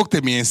 But he looked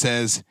at me and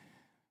says,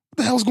 "What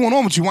the hell's going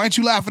on with you? Why aren't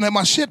you laughing at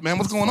my shit, man?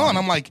 What's going on?"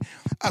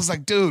 I was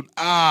like, dude,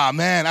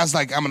 man. I was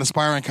like, I'm an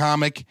aspiring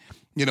comic.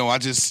 I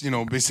just,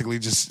 basically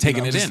just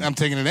taking it in. I'm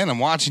taking it in. I'm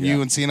watching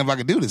you and seeing if I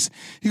could do this.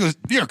 He goes,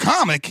 "You're a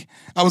comic?"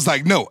 I was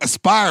like, "No,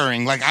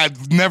 aspiring. Like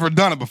I've never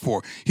done it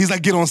before." He's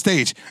like, "Get on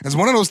stage." It's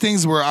one of those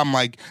things where I'm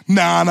like,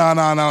 no.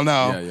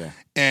 Yeah.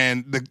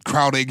 And the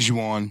crowd eggs you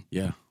on.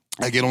 Yeah.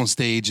 I get on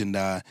stage, and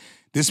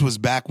this was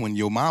back when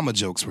Yo Mama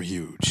jokes were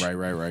huge.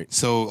 Right.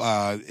 So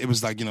it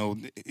was like,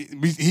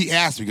 he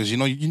asked me, because, you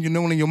know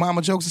any of Yo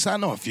Mama jokes? I said, I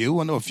know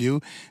a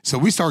few. So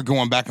we start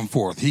going back and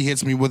forth. He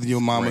hits me with Yo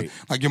Mama, Right.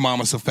 like, "Your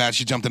mama's so fat,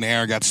 she jumped in the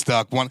air and got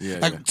stuck."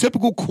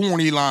 Typical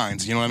corny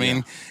lines, you know what I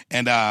mean?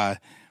 And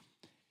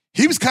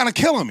he was kind of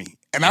killing me.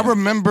 And I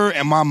remember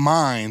in my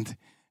mind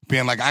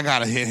being like, I got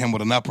to hit him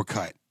with an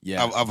uppercut.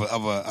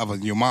 Of a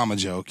Your Mama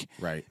joke,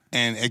 Right?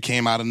 And it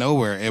came out of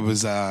nowhere. It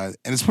was, and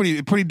it's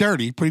pretty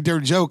dirty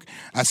joke.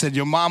 I said,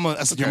 "Your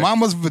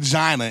mama's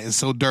vagina is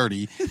so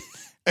dirty."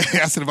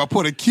 I said, "If I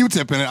put a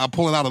Q-tip in it, I'll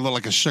pull it out and look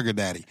like a sugar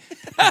daddy."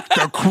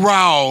 The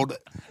crowd.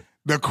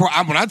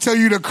 When I tell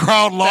you the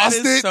crowd lost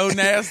it, that is so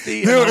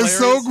nasty. Dude, it's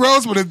so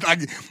gross. But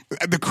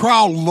the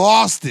crowd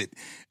lost it,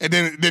 and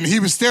then he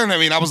was staring at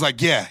me, and I was like,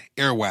 "Yeah,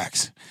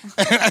 earwax."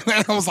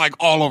 And I was like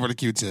all over the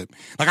Q-tip.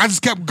 Like I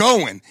just kept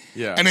going.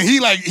 Yeah. And then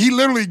he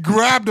literally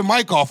grabbed the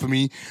mic off of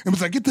me and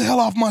was like, "Get the hell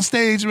off my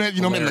stage, man."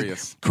 You know what I mean?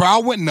 Like,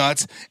 crowd went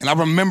nuts, and I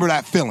remember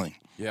that feeling.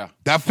 Yeah.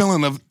 That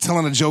feeling of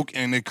telling a joke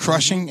and it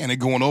crushing and it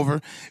going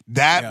over.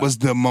 That was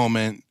the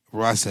moment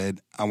where I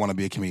said, I want to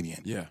be a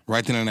comedian. Yeah.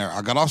 Right then and there.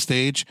 I got off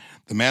stage.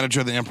 The manager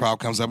of the Improv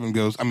comes up and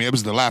goes, it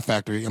was the Laugh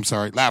Factory. I'm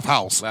sorry. Laugh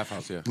House. Laugh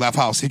House, yeah. Laugh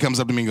House. He comes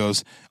up to me and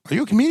goes, "Are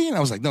you a comedian?" I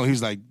was like, "No." He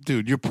was like,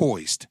 "Dude, you're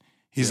poised."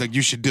 He's like,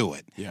 "You should do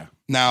it." Yeah.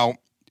 Now,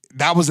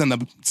 that was in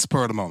the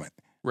spur of the moment.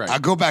 Right. I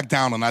go back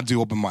down and I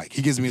do open mic.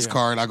 He gives me his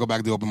card. I go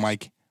back to open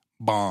mic.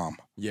 Bomb.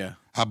 Yeah.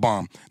 I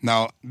bomb.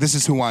 Now, this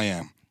is who I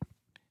am.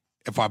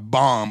 If I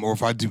bomb or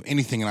if I do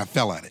anything and I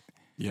fell at it,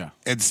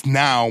 it's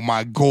now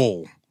my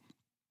goal.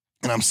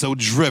 And I'm so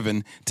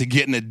driven to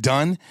getting it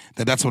done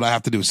that's what I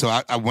have to do. So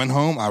I went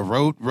home. I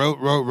wrote,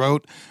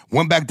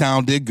 went back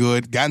down, did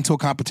good, got into a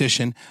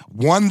competition,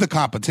 won the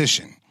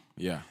competition.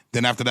 Yeah.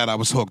 Then after that, I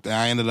was hooked.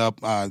 I ended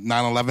up,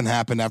 9/11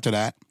 happened after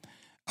that.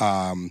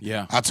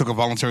 I took a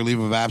voluntary leave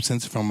of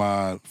absence from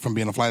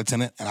being a flight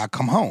attendant, and I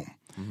come home.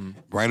 Mm-hmm.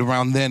 Right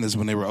around then is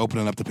when they were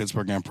opening up the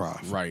Pittsburgh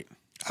Improv. Right.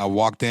 I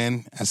walked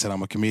in. I said,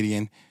 "I'm a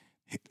comedian."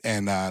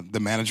 And the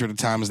manager at the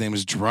time, his name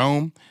is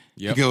Jerome.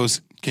 Yep. He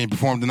goes, "Can you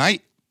perform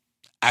tonight?"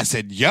 I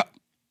said, "Yep."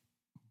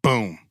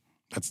 Boom.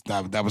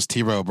 That was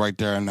T-ROBE right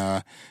there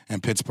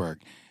in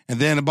Pittsburgh. And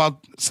then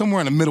about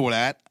somewhere in the middle of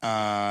that,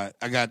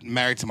 I got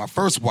married to my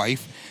first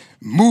wife.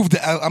 I moved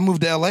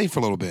to L.A. for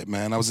a little bit,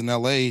 man. I was in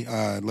L.A.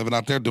 Living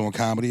out there doing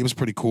comedy. It was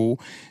pretty cool.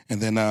 And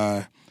then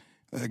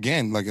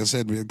again, like I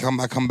said,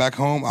 I come back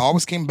home. I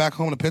always came back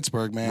home to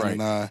Pittsburgh, man.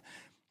 Right.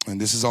 And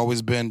this has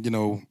always been,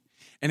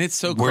 And it's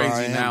so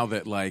crazy now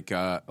that like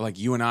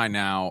you and I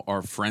now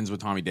are friends with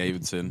Tommy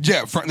Davidson.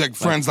 Yeah,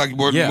 friends.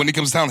 When he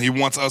comes down, he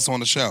wants us on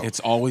the show. It's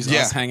always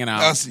us hanging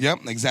out. Us, yep,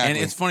 exactly.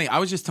 And it's funny. I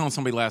was just telling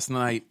somebody last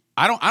night.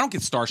 I don't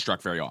get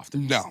starstruck very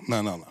often. No.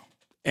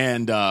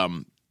 And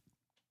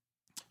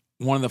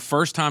one of the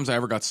first times I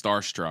ever got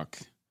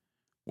starstruck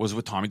was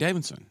with Tommy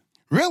Davidson.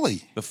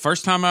 Really? The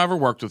first time I ever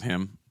worked with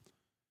him,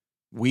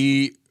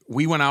 we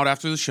went out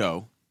after the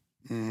show.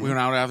 Mm-hmm. We went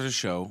out after the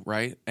show,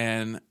 right?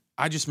 And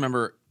I just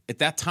remember at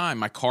that time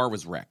my car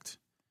was wrecked.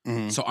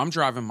 Mm-hmm. So I'm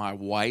driving my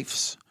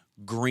wife's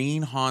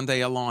green Hyundai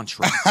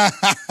Elantra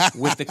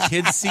with the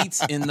kids'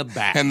 seats in the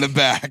back.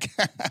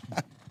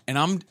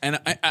 And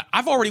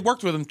I've already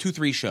worked with him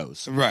 2-3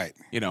 shows. Right.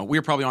 We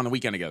were probably on the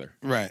weekend together.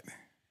 Right.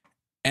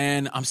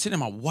 And I'm sitting in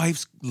my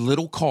wife's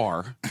little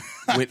car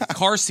with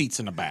car seats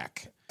in the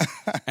back.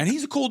 And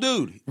he's a cool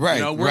dude.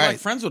 Right. We're like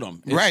friends with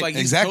him. It's right. like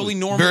he's exactly. totally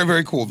normal. Very,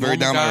 very cool. Very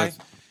down to earth.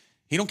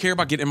 He don't care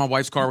about getting in my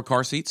wife's car with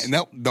car seats.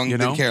 Nope.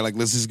 Don't care. Like,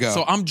 let's just go.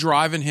 So I'm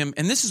driving him,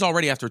 and this is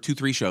already after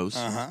 2-3 shows.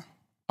 Uh-huh.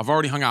 I've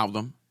already hung out with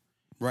him.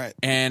 Right.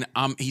 And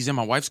he's in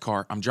my wife's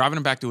car. I'm driving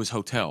him back to his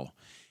hotel.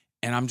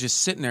 And I'm just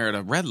sitting there at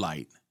a red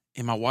light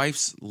in my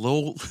wife's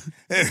little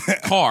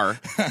car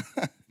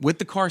with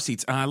the car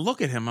seats. And I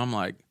look at him, I'm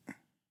like,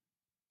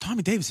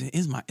 Tommy Davidson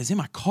is in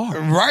my car.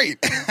 Right.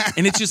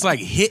 And it's just like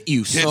hit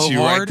you so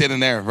hard. Right then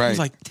and there, right. I was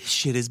like, this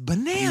shit is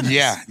bananas.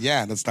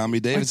 Yeah, that's Tommy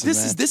Davidson, like,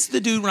 this is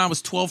the dude when I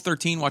was 12,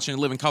 13 watching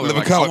Living Color.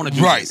 Living Color. I want to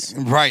do this.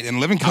 Right. And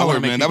Living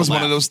Color, man, that was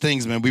one of those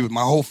things, man.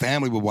 My whole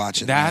family would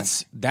watch it.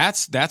 That's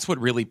what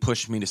really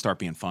pushed me to start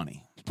being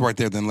funny. Right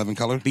there, then Living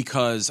Color?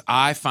 Because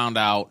I found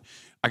out,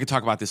 I could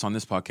talk about this on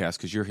this podcast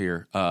because you're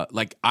here.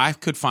 I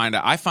found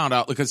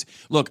out because,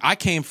 look, I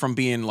came from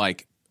being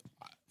like,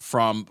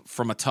 from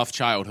a tough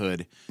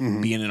childhood,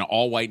 mm-hmm. being in an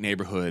all-white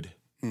neighborhood,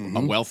 mm-hmm.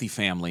 a wealthy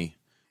family,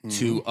 mm-hmm.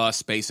 to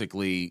us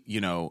basically,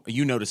 you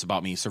notice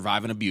about me,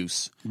 surviving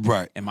abuse.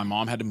 Right. And my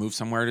mom had to move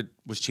somewhere that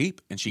was cheap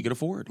and she could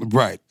afford.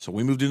 Right. So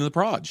we moved into the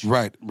Proj.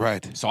 Right.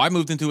 So I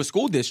moved into a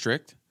school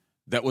district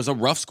that was a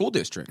rough school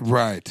district.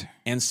 Right.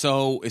 And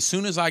so as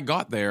soon as I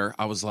got there,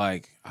 I was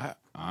like,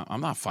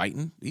 I'm not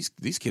fighting.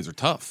 These kids are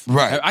tough.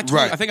 Right.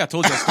 I think I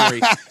told you that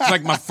story. It's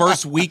like my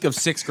first week of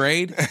 6th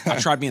grade, I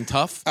tried being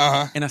tough.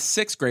 And a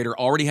 6th grader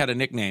already had a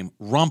nickname,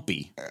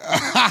 Rumpy.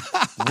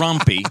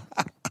 Rumpy.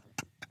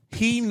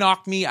 He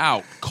knocked me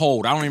out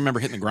cold. I don't even remember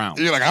hitting the ground.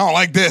 You're like, I don't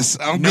like this.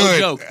 I'm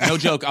good. No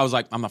joke. I was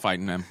like, I'm not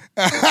fighting them.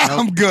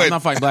 I'm good. I'm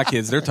not fighting black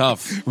kids. They're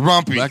tough.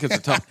 Rumpy. Black kids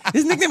are tough.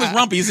 His nickname was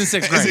Rumpy. He's in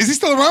 6th grade. Is he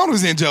still around or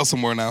is he in jail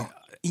somewhere now?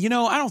 You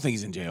know, I don't think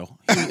he's in jail.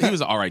 He was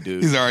an all right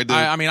dude. He's an all right dude.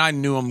 I mean, I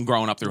knew him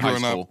growing up through high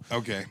school.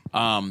 Okay.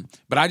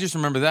 But I just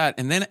remember that.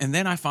 And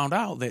then I found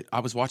out that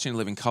I was watching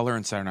Living Color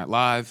and Saturday Night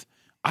Live.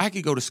 I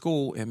could go to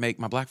school and make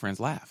my black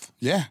friends laugh.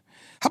 Yeah.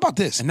 How about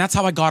this? And that's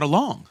how I got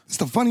along. It's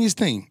the funniest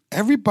thing.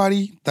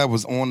 Everybody that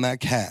was on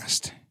that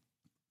cast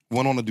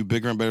went on to do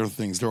bigger and better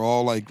things. They're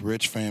all like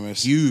rich,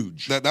 famous.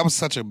 Huge. That was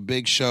such a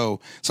big show.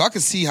 So I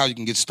could see how you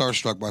can get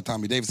starstruck by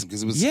Tommy Davidson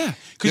because it was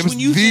when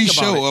you the think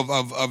show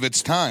about it, of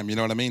its time. You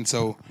know what I mean?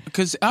 So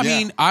because I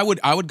mean, I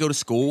would go to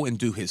school and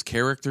do his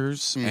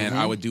characters, and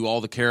I would do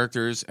all the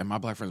characters, and my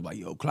black friends would be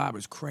like, "Yo,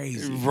 Clobber's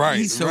crazy. Right,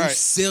 He's so right.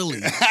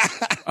 silly."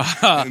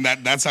 and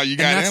that's how you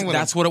got in with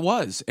that's him. what it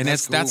was, and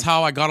that's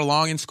how I got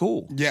along in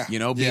school. Yeah, you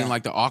know, being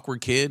like the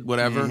awkward kid,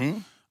 whatever.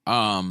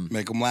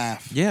 Make them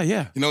laugh.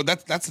 Yeah. You know,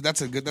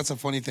 that's a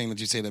funny thing that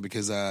you say that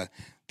because the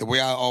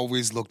way I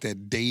always looked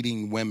at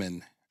dating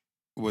women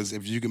was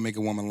if you can make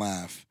a woman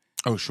laugh,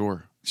 oh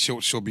sure,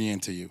 she'll be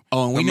into you.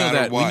 Oh, and we know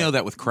that what. we know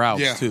that with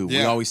crowds too. Yeah.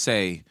 We always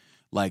say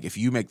like if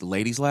you make the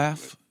ladies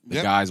laugh,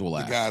 the guys will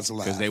laugh. The guys will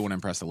laugh because they want to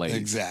impress the ladies.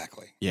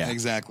 Exactly. Yeah.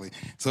 Exactly.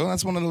 So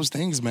that's one of those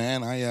things,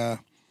 man.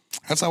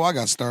 That's how I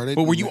got started.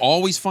 But were you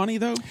always funny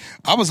though?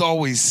 I was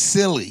always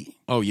silly.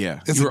 Oh yeah,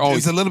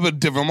 It's a little bit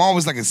different. I'm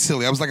always like a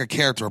silly. I was like a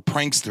character, a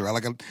prankster.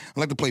 I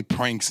like to play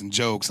pranks and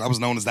jokes. I was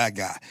known as that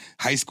guy.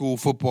 High school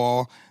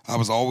football, I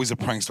was always a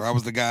prankster. I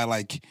was the guy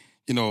like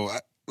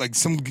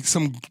some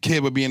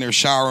kid would be in there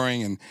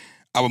showering and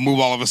I would move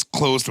all of his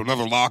clothes to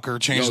another locker,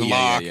 change the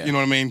lock. Yeah. You know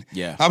what I mean?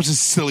 Yeah. I was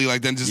just silly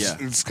like then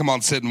just come out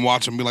and sit and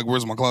watch and be like,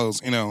 "Where's my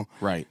clothes?" You know?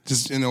 Right.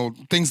 Just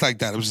things like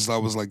that. It was just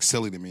always like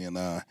silly to me and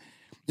I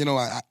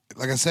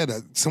like I said,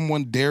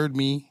 someone dared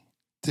me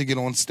to get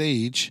on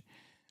stage.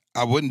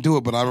 I wouldn't do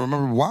it, but I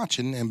remember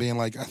watching and being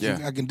like, I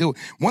think I can do it.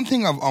 One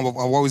thing I've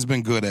always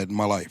been good at in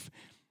my life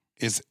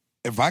is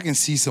if I can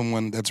see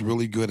someone that's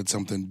really good at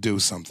something, do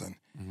something.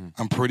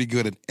 I'm pretty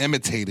good at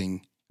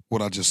imitating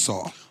what I just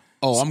saw.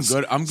 Oh, I'm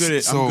good. I'm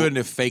good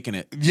at faking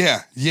it.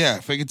 Yeah.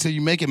 Fake it till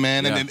you make it,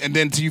 man, and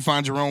then till you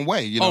find your own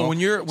way. You know. Oh, when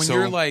you're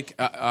like,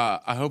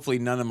 hopefully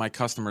none of my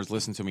customers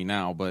listen to me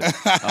now, but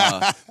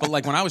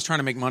like when I was trying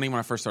to make money when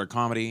I first started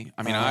comedy,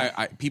 I mean,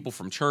 I people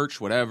from church,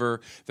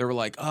 whatever, they were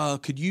like,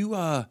 could you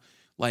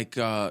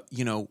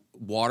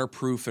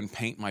waterproof and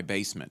paint my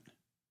basement?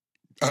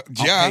 I'll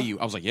pay you.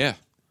 I was like, yeah.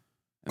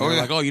 And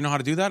they're like, oh, you know how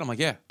to do that? I'm like,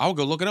 yeah. I'll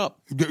go look it up.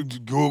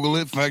 Google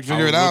it,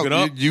 figure it out.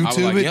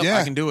 YouTube it.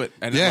 I can do it.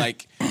 And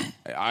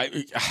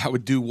I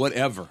would do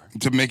whatever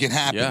to make it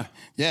happen.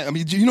 Yeah. I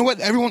mean, you know what?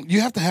 Everyone, you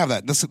have to have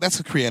that.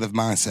 That's a creative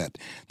mindset.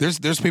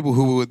 There's people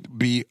who would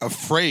be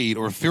afraid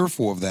or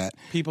fearful of that.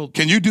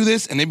 Can you do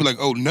this? And they'd be like,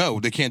 oh no,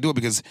 they can't do it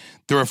because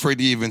they're afraid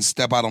to even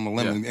step out on the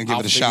limb and give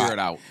it a shot. I'll figure it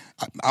out.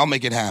 I'll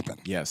make it happen.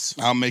 Yes,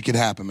 I'll make it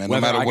happen, man.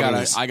 Whether no matter what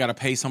it is, I got to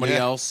pay somebody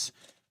else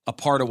a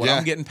part of what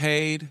I'm getting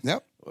paid.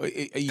 Yep.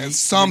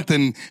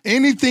 Something,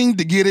 anything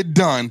to get it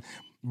done,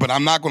 but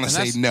I'm not going to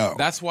say no.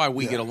 That's why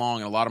we get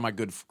along, and a lot of my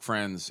good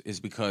friends is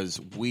because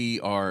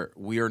we are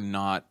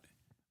not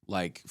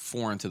like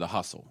foreign to the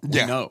hustle.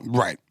 We know.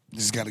 Right. You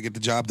just got to get the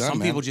job done. Some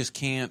man. people just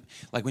can't.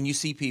 Like when you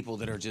see people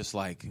that are just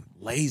like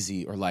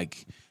lazy or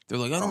like they're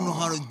like, I don't know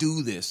how to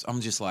do this.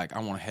 I'm just like, I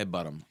want to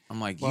headbutt them. I'm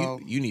like,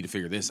 you need to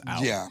figure this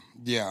out.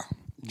 Yeah.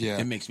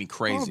 It makes me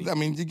crazy. Well, I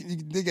mean,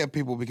 they get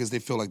people because they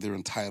feel like they're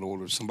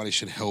entitled or somebody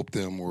should help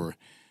them or.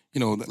 You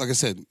know, like I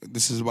said,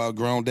 this is about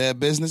grown dad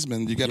business,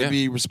 man. You got to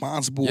be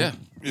responsible,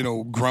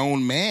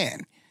 grown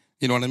man.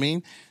 You know what I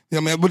mean? You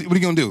know, man, what are you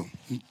going to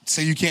do?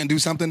 Say you can't do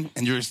something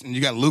and you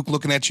got Luke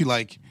looking at you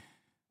like,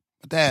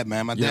 Dad,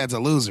 man, my dad's a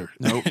loser.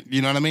 Nope.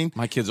 You know what I mean?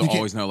 My kids will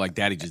always know, like,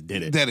 Daddy just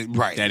did it.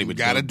 Daddy would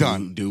got it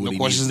done. Do what no he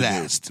questions needs to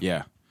asked. Do.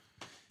 Yeah.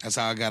 That's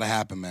how it got to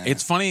happen, man.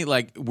 It's funny,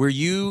 like,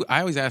 I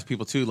always ask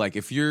people, too, like,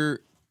 if you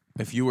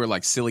were,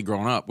 like, silly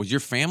growing up, was your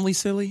family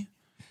silly?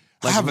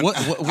 Like,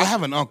 I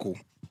have an uncle.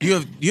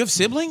 You have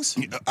siblings?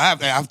 I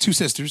have two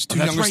sisters, two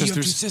younger sisters. You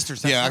have two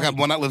sisters. I got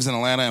one that lives in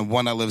Atlanta and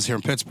one that lives here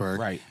in Pittsburgh.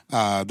 Right.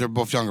 They're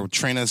both younger.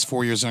 Trina is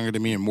 4 years younger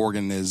than me, and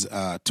Morgan is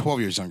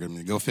 12 years younger than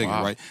me. Go figure,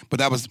 right? But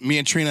that was me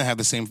and Trina have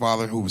the same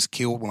father who was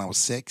killed when I was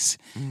 6,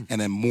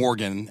 and then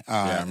Morgan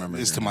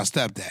is to my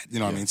stepdad. You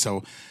know what I mean?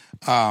 So,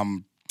 I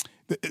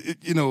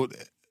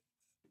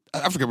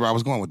forget where I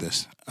was going with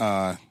this.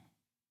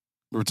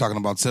 We were talking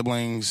about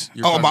siblings.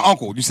 My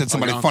uncle. You said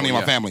somebody funny in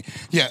my family.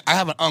 Yeah, I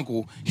have an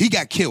uncle. He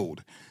got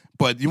killed.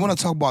 But you want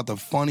to talk about the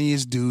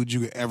funniest dude you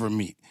could ever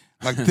meet.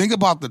 Like, think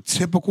about the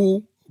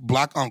typical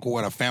black uncle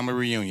at a family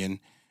reunion,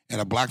 at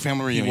a black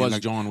family reunion. He was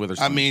John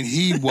Witherspoon. I mean,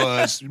 he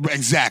was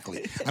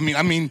exactly.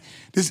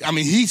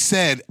 He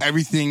said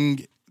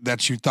everything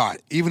that you thought,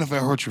 even if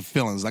it hurt your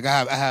feelings. Like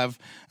I have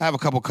a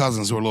couple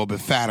cousins who are a little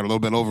bit fatter, a little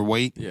bit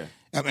overweight. Yeah.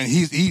 I mean,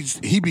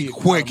 he'd be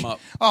quick.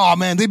 Oh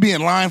man, they'd be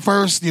in line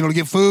first, to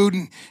get food,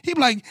 and he'd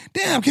be like,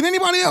 "Damn, can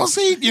anybody else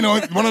eat?"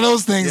 One of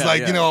those things, I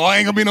ain't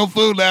gonna be no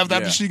food left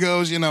after she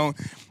goes,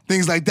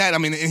 things like that. I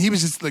mean, and he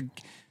was just like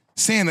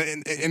saying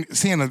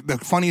the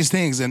funniest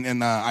things,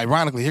 and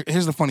ironically,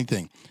 here's the funny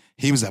thing.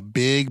 He was a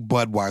big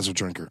Budweiser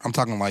drinker. I'm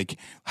talking like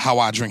how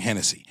I drink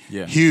Hennessy.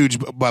 Yeah. Huge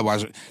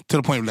Budweiser, to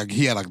the point where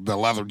he had like the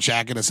leather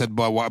jacket that said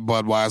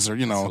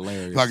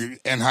Budweiser, like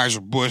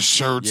Anheuser-Busch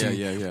shirts.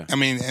 Yeah. I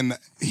mean, and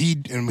he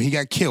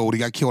got killed. He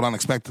got killed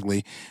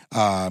unexpectedly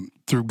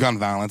through gun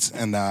violence,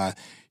 and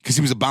because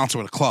he was a bouncer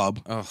at a club.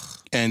 Ugh.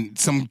 And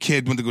some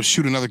kid went to go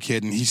shoot another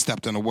kid, and he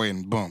stepped in the way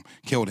and boom,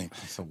 killed him.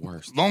 That's the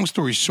worst. Long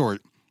story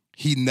short,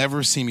 he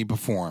never seen me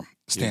perform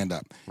stand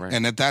up. Right.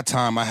 And at that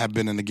time, I had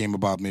been in the game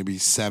about maybe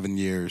 8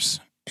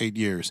 years.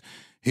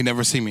 He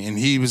never seen me. And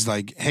he was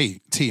like, "Hey,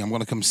 T, I'm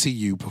going to come see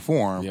you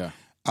perform." Yeah.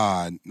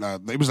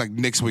 It was like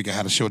next week I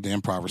had a show at the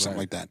Improv or something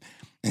like that.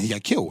 And he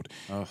got killed.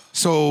 Ugh.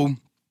 So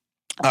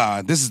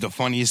this is the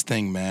funniest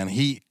thing, man.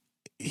 He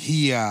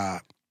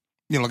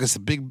like I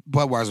said, big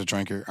Budweiser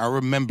drinker. I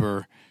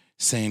remember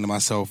saying to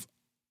myself,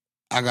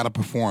 I got to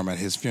perform at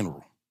his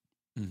funeral.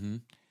 Mm-hmm.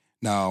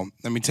 Now,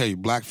 let me tell you,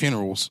 black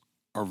funerals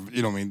are,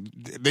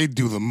 they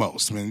do the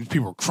most. I mean,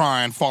 people are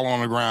crying, falling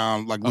on the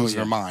ground, like losing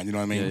their mind. You know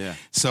what I mean? Yeah.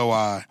 So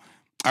I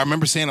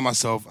remember saying to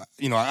myself,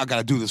 I got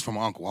to do this for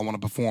my uncle. I want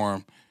to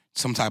perform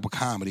some type of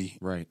comedy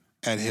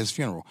at his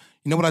funeral.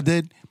 You know what I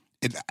did?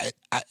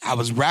 I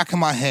was racking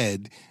my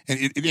head,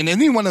 and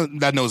anyone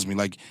that knows me,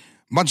 like,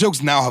 my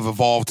jokes now have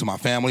evolved to my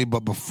family,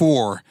 but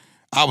before,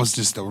 I was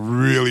just a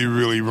really,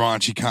 really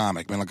raunchy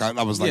comic, man. Like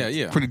I was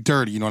pretty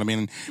dirty, you know what I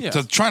mean?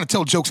 So trying to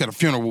tell jokes at a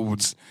funeral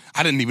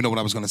I didn't even know what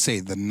I was going to say.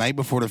 The night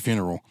before the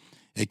funeral,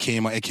 it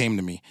came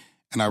to me,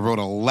 and I wrote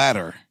a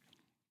letter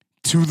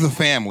to the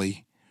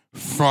family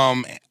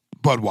from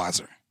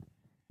Budweiser,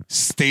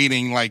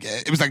 stating like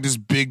it was like this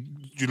big.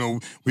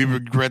 We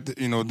regret that,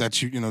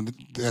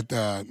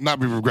 not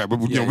we regret, but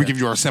we give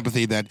you our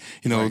sympathy that,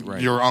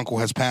 your uncle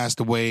has passed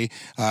away.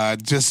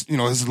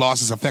 His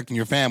loss is affecting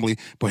your family,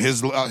 but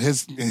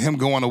him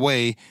going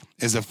away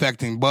is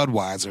affecting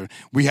Budweiser.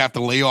 We have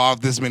to lay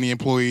off this many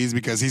employees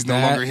because he's no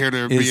longer here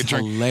to be a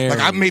drink. Like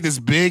I made this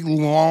big,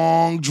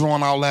 long,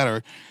 drawn out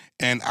letter.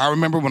 And I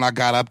remember when I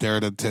got up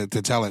there to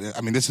tell it. I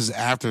mean, this is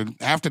after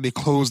they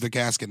closed the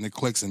casket and it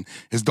clicks, and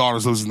his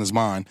daughter's losing his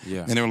mind.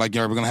 Yeah. And they were like,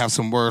 "Yeah, we're gonna have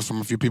some words from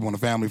a few people in the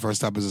family."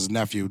 First up is his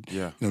nephew,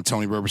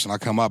 Tony Roberson. I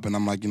come up and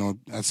I'm like,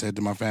 I said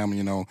to my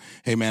family,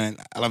 "Hey man,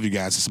 I love you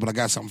guys. I said, but I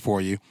got something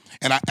for you."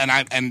 And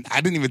I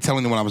didn't even tell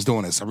anyone I was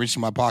doing this. I reached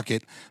in my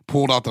pocket,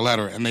 pulled out the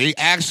letter, and they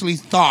actually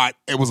thought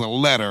it was a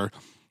letter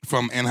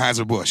from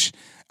Anheuser-Busch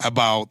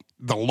about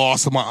the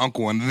loss of my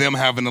uncle and them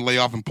having to lay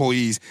off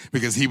employees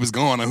because he was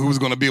gone, and who was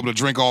going to be able to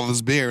drink all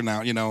this beer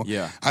now,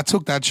 Yeah. I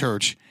took that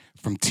church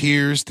from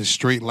tears to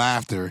straight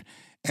laughter,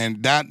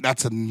 and that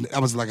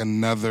was like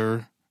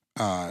another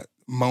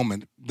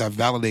moment that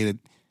validated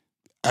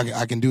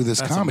I can do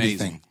this comedy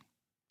thing.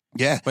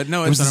 Yeah. But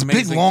no, it was it's this an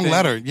amazing big, long thing.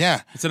 letter.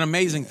 Yeah. It's an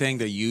amazing thing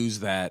to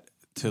use that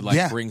to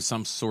bring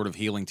some sort of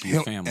healing to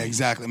your family.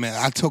 Exactly, man.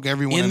 I took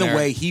everyone in the there.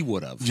 way he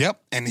would have.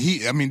 Yep, and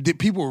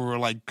people were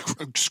like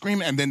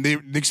screaming, and then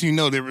next thing you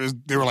know, they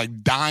were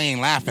like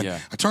dying laughing. Yeah.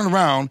 I turned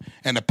around,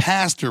 and the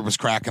pastor was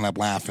cracking up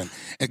laughing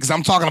because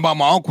I'm talking about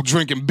my uncle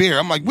drinking beer.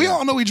 I'm like, we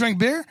all know he drank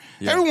beer.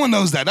 Yeah. Everyone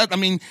knows that.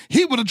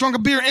 He would have drunk a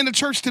beer in the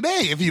church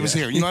today if he was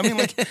here. You know what I mean?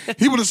 Like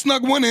he would have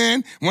snuck one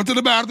in, went to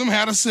the bathroom,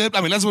 had a sip.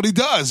 That's what he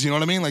does. You know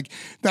what I mean? Like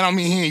that don't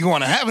mean he ain't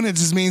going to heaven. It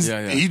just means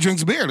he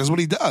drinks beer. That's what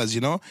he does.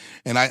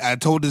 And I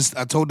told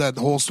that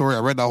whole story. I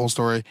read that whole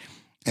story,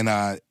 and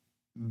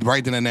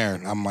right then and there,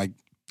 I'm like,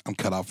 I'm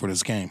cut out for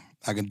this game.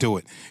 I can do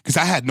it because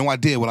I had no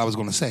idea what I was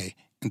going to say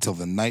until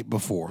the night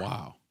before.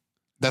 Wow,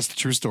 that's the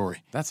true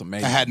story. That's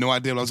amazing. I had no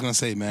idea what I was going to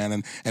say,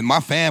 man. And my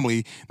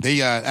family,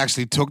 they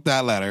actually took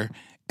that letter,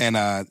 and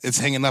it's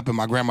hanging up in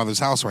my grandmother's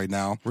house right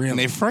now. Really? And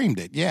they framed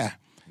it. Yeah.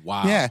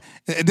 Wow. Yeah.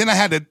 And then I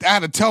had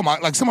to tell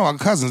some of my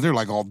cousins, they're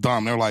like all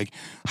dumb. They're like,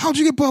 "How'd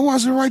you get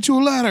Budweiser to write you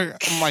a letter?"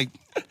 I'm like,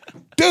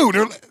 dude,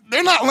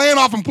 they're not laying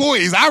off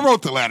employees. I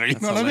wrote the letter. You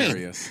know what I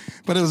mean?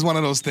 But it was one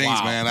of those things,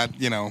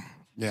 man.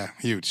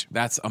 Huge.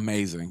 That's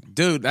amazing.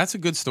 Dude, that's a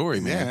good story,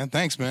 man. Yeah, man.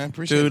 Thanks, man.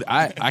 Appreciate it. Dude,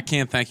 I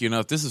can't thank you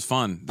enough. This is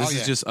fun. This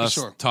is just us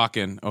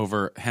talking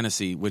over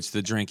Hennessy, which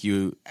the drink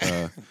you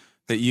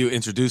that you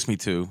introduced me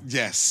to.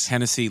 Yes.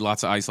 Hennessy,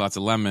 lots of ice, lots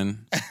of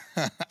lemon.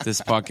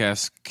 This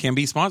podcast can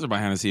be sponsored by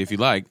Hennessy if you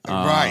like.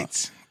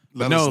 Right.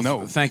 Let us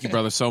know. Thank you,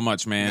 brother, so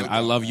much, man. I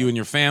love you and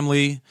your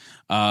family.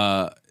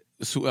 Where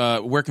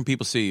can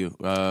people see you?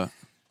 You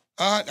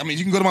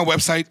can go to my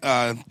website,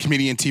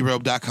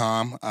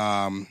 comediantrobe.com.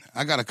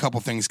 I got a couple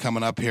things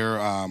coming up here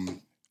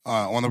on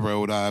the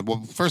road.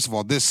 Well, first of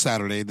all, this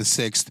Saturday, the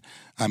 6th,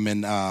 I'm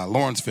in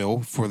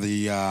Lawrenceville for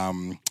the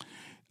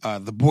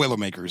the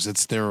Boilermakers.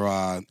 It's their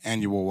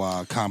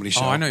annual comedy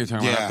show. Oh, I know you're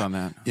talking about. I've done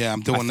that. Yeah,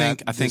 I'm doing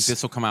that. I think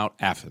this will come out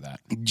after that.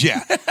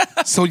 Yeah.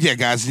 So yeah,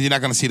 guys, you're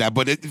not going to see that,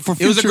 but It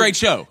was a great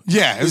show.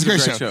 Yeah, it was a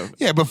great show.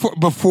 Yeah, but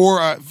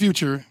for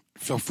future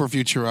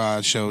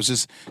shows,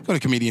 just go to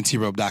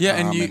comediantrobe.com. Yeah,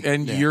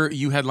 and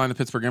you headline the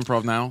Pittsburgh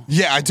Improv now.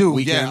 Yeah, I do.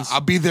 Weekends. Yeah,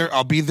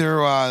 I'll be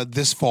there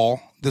this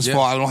fall.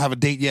 Fall. I don't have a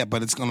date yet,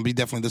 but it's going to be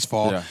definitely this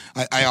fall. Yeah.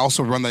 I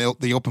also run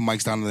the open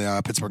mics down in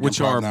the Pittsburgh Which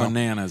Improv are now.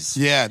 bananas.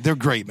 Yeah, they're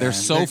great, man. They're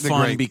so they're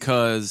fun great.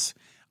 because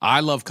I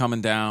love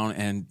coming down,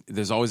 and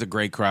there's always a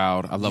great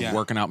crowd. I love Yeah.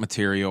 working out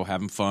material,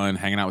 having fun,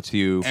 hanging out with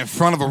you. in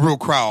front of a real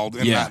crowd.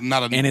 And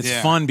and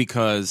it's fun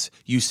because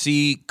you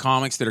see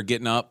comics that are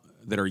getting up,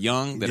 that are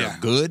young, that are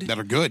good. That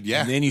are good,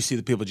 yeah. And then you see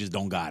the people just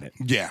don't got it.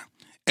 Yeah.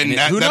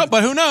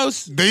 But who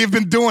knows? They've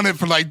been doing it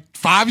for like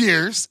 5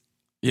 years,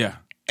 Yeah.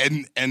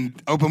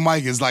 and open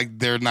mic is like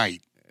their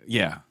night.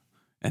 Yeah.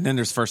 And then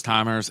there's first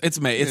timers. It's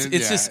amazing.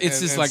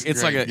 It's like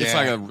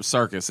a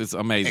circus. It's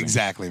amazing.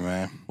 Exactly,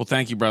 man. Well,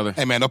 thank you, brother.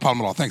 Hey, man, no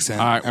problem at all. Thanks, Sam.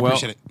 All right. I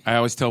appreciate it. I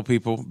always tell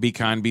people, be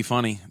kind, be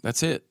funny.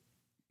 That's it.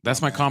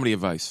 That's my comedy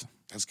advice.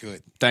 That's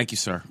good. Thank you,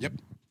 sir. Yep.